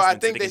endorsements. So I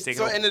think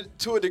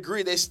to a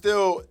degree, they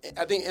still.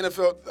 I think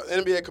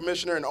NBA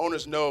commissioner and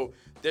owners know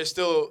they're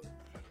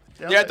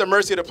at the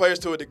mercy of the players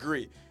to a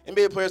degree.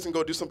 NBA players can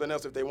go do something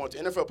else if they want to.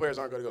 NFL players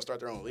aren't going to go start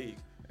their own league.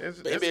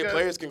 NBA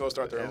players can go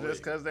start their own league. It's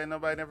just because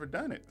nobody never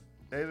done it.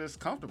 They're just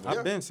comfortable.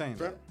 I've been saying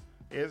that.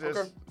 It's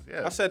just,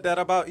 I said that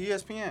about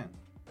ESPN.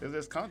 It's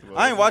just comfortable.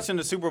 I ain't watching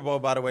the Super Bowl,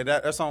 by the way.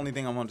 That's the only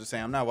thing I wanted to say.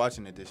 I'm not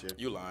watching it this year.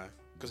 You lying?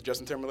 Because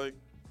Justin Timberlake?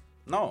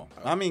 No.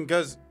 I mean,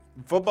 because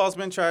football's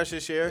been trash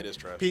this year. It is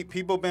trash.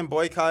 People been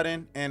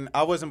boycotting, and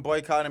I wasn't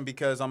boycotting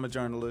because I'm a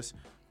journalist.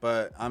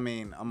 But, I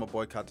mean, I'm going to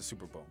boycott the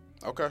Super Bowl.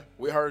 Okay,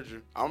 we heard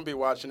you. I'm going to be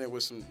watching it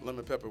with some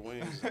lemon pepper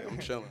wings. I'm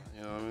chilling,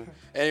 you know what I mean?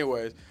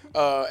 Anyways,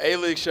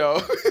 A-League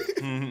show.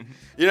 You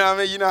know what I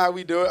mean? You know how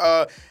we do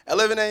it.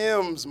 11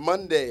 a.m.'s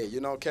Monday.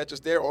 Catch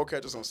us there or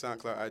catch us on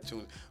SoundCloud,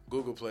 iTunes,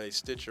 Google Play,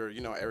 Stitcher,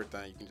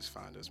 everything. You can just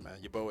find us, man.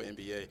 Your boy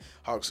NBA,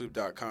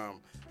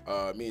 Hawkshoop.com.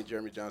 Me and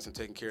Jeremy Johnson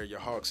taking care of your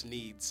Hawks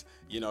needs.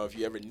 If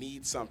you ever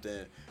need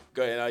something,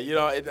 go ahead.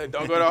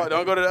 Don't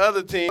go to the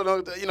other team.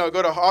 Go to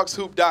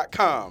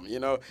Hawkshoop.com.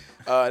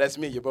 That's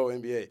me, your boy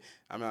NBA.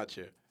 I'm out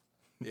here.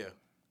 Yeah.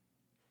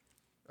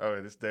 All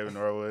right, this is David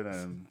Norwood,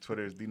 and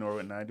Twitter is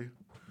DNorwood90.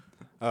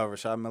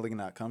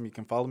 RashadMilligan.com. You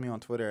can follow me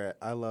on Twitter at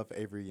I Love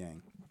Avery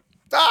Yang.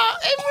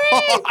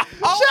 Avery!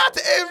 Shout out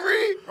to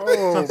Avery!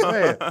 Oh,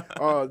 man.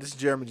 This is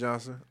Jeremy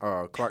Johnson.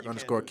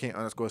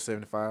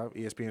 Clark_Kent_75.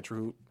 ESPN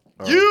True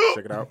Hoop.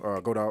 Check it out.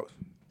 Go Dogs.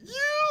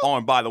 Oh,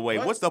 and by the way,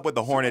 what's up with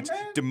the Hornets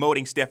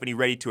demoting Stephanie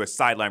Reddy to a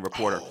sideline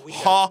reporter?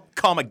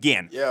 Come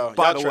again. Yeah.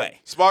 By the way.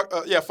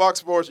 Fox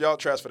Sports, y'all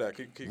trash for that.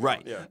 Keep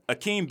right. Going. Yeah.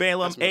 Akeem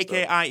Balaam,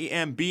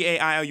 AKIEM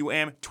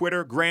BAILUM,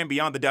 Twitter, Graham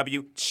Beyond the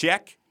W.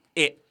 Check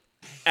it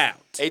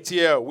out.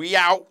 ATL, we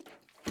out.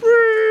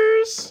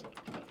 Peace.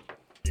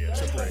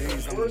 Triple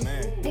B's, I'm the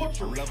man. I'm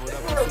leveled up,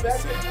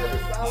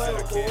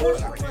 I'm super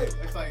sick. I can't.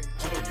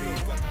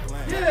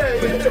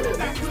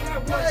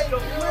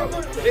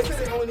 They said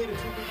they only needed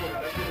 2 people.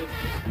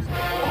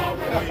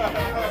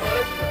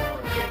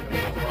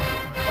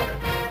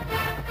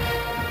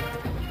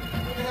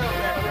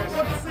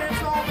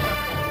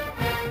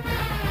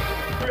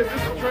 Chris,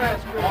 this is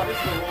trash, Chris. Oh, this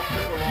is a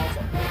wrong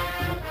song.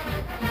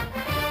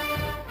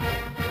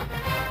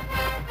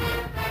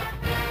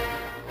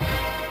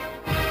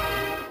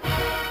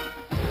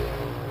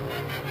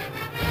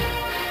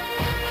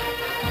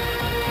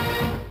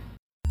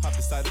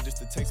 Decided just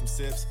to take some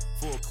sips.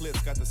 Full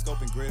clips, got the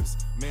scope and grips.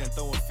 Man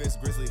throwing fists,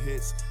 grizzly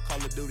hits. Call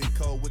of Duty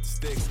cold with the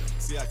sticks.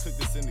 See, I cooked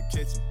this in the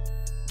kitchen.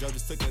 Joe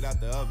just took it out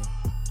the oven.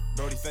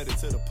 Brody fed it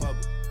to the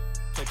public.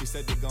 KP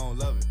said they gon'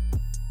 love it.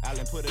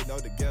 Allen put it all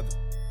together.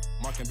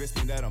 Mark convinced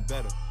me that I'm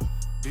better.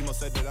 Bimo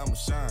said that I'ma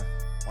shine.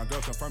 My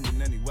girl confirmed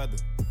in any weather.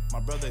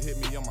 My brother hit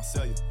me on my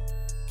cellular.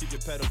 Keep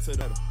your pedal to the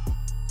metal.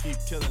 Keep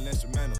killing instrumental.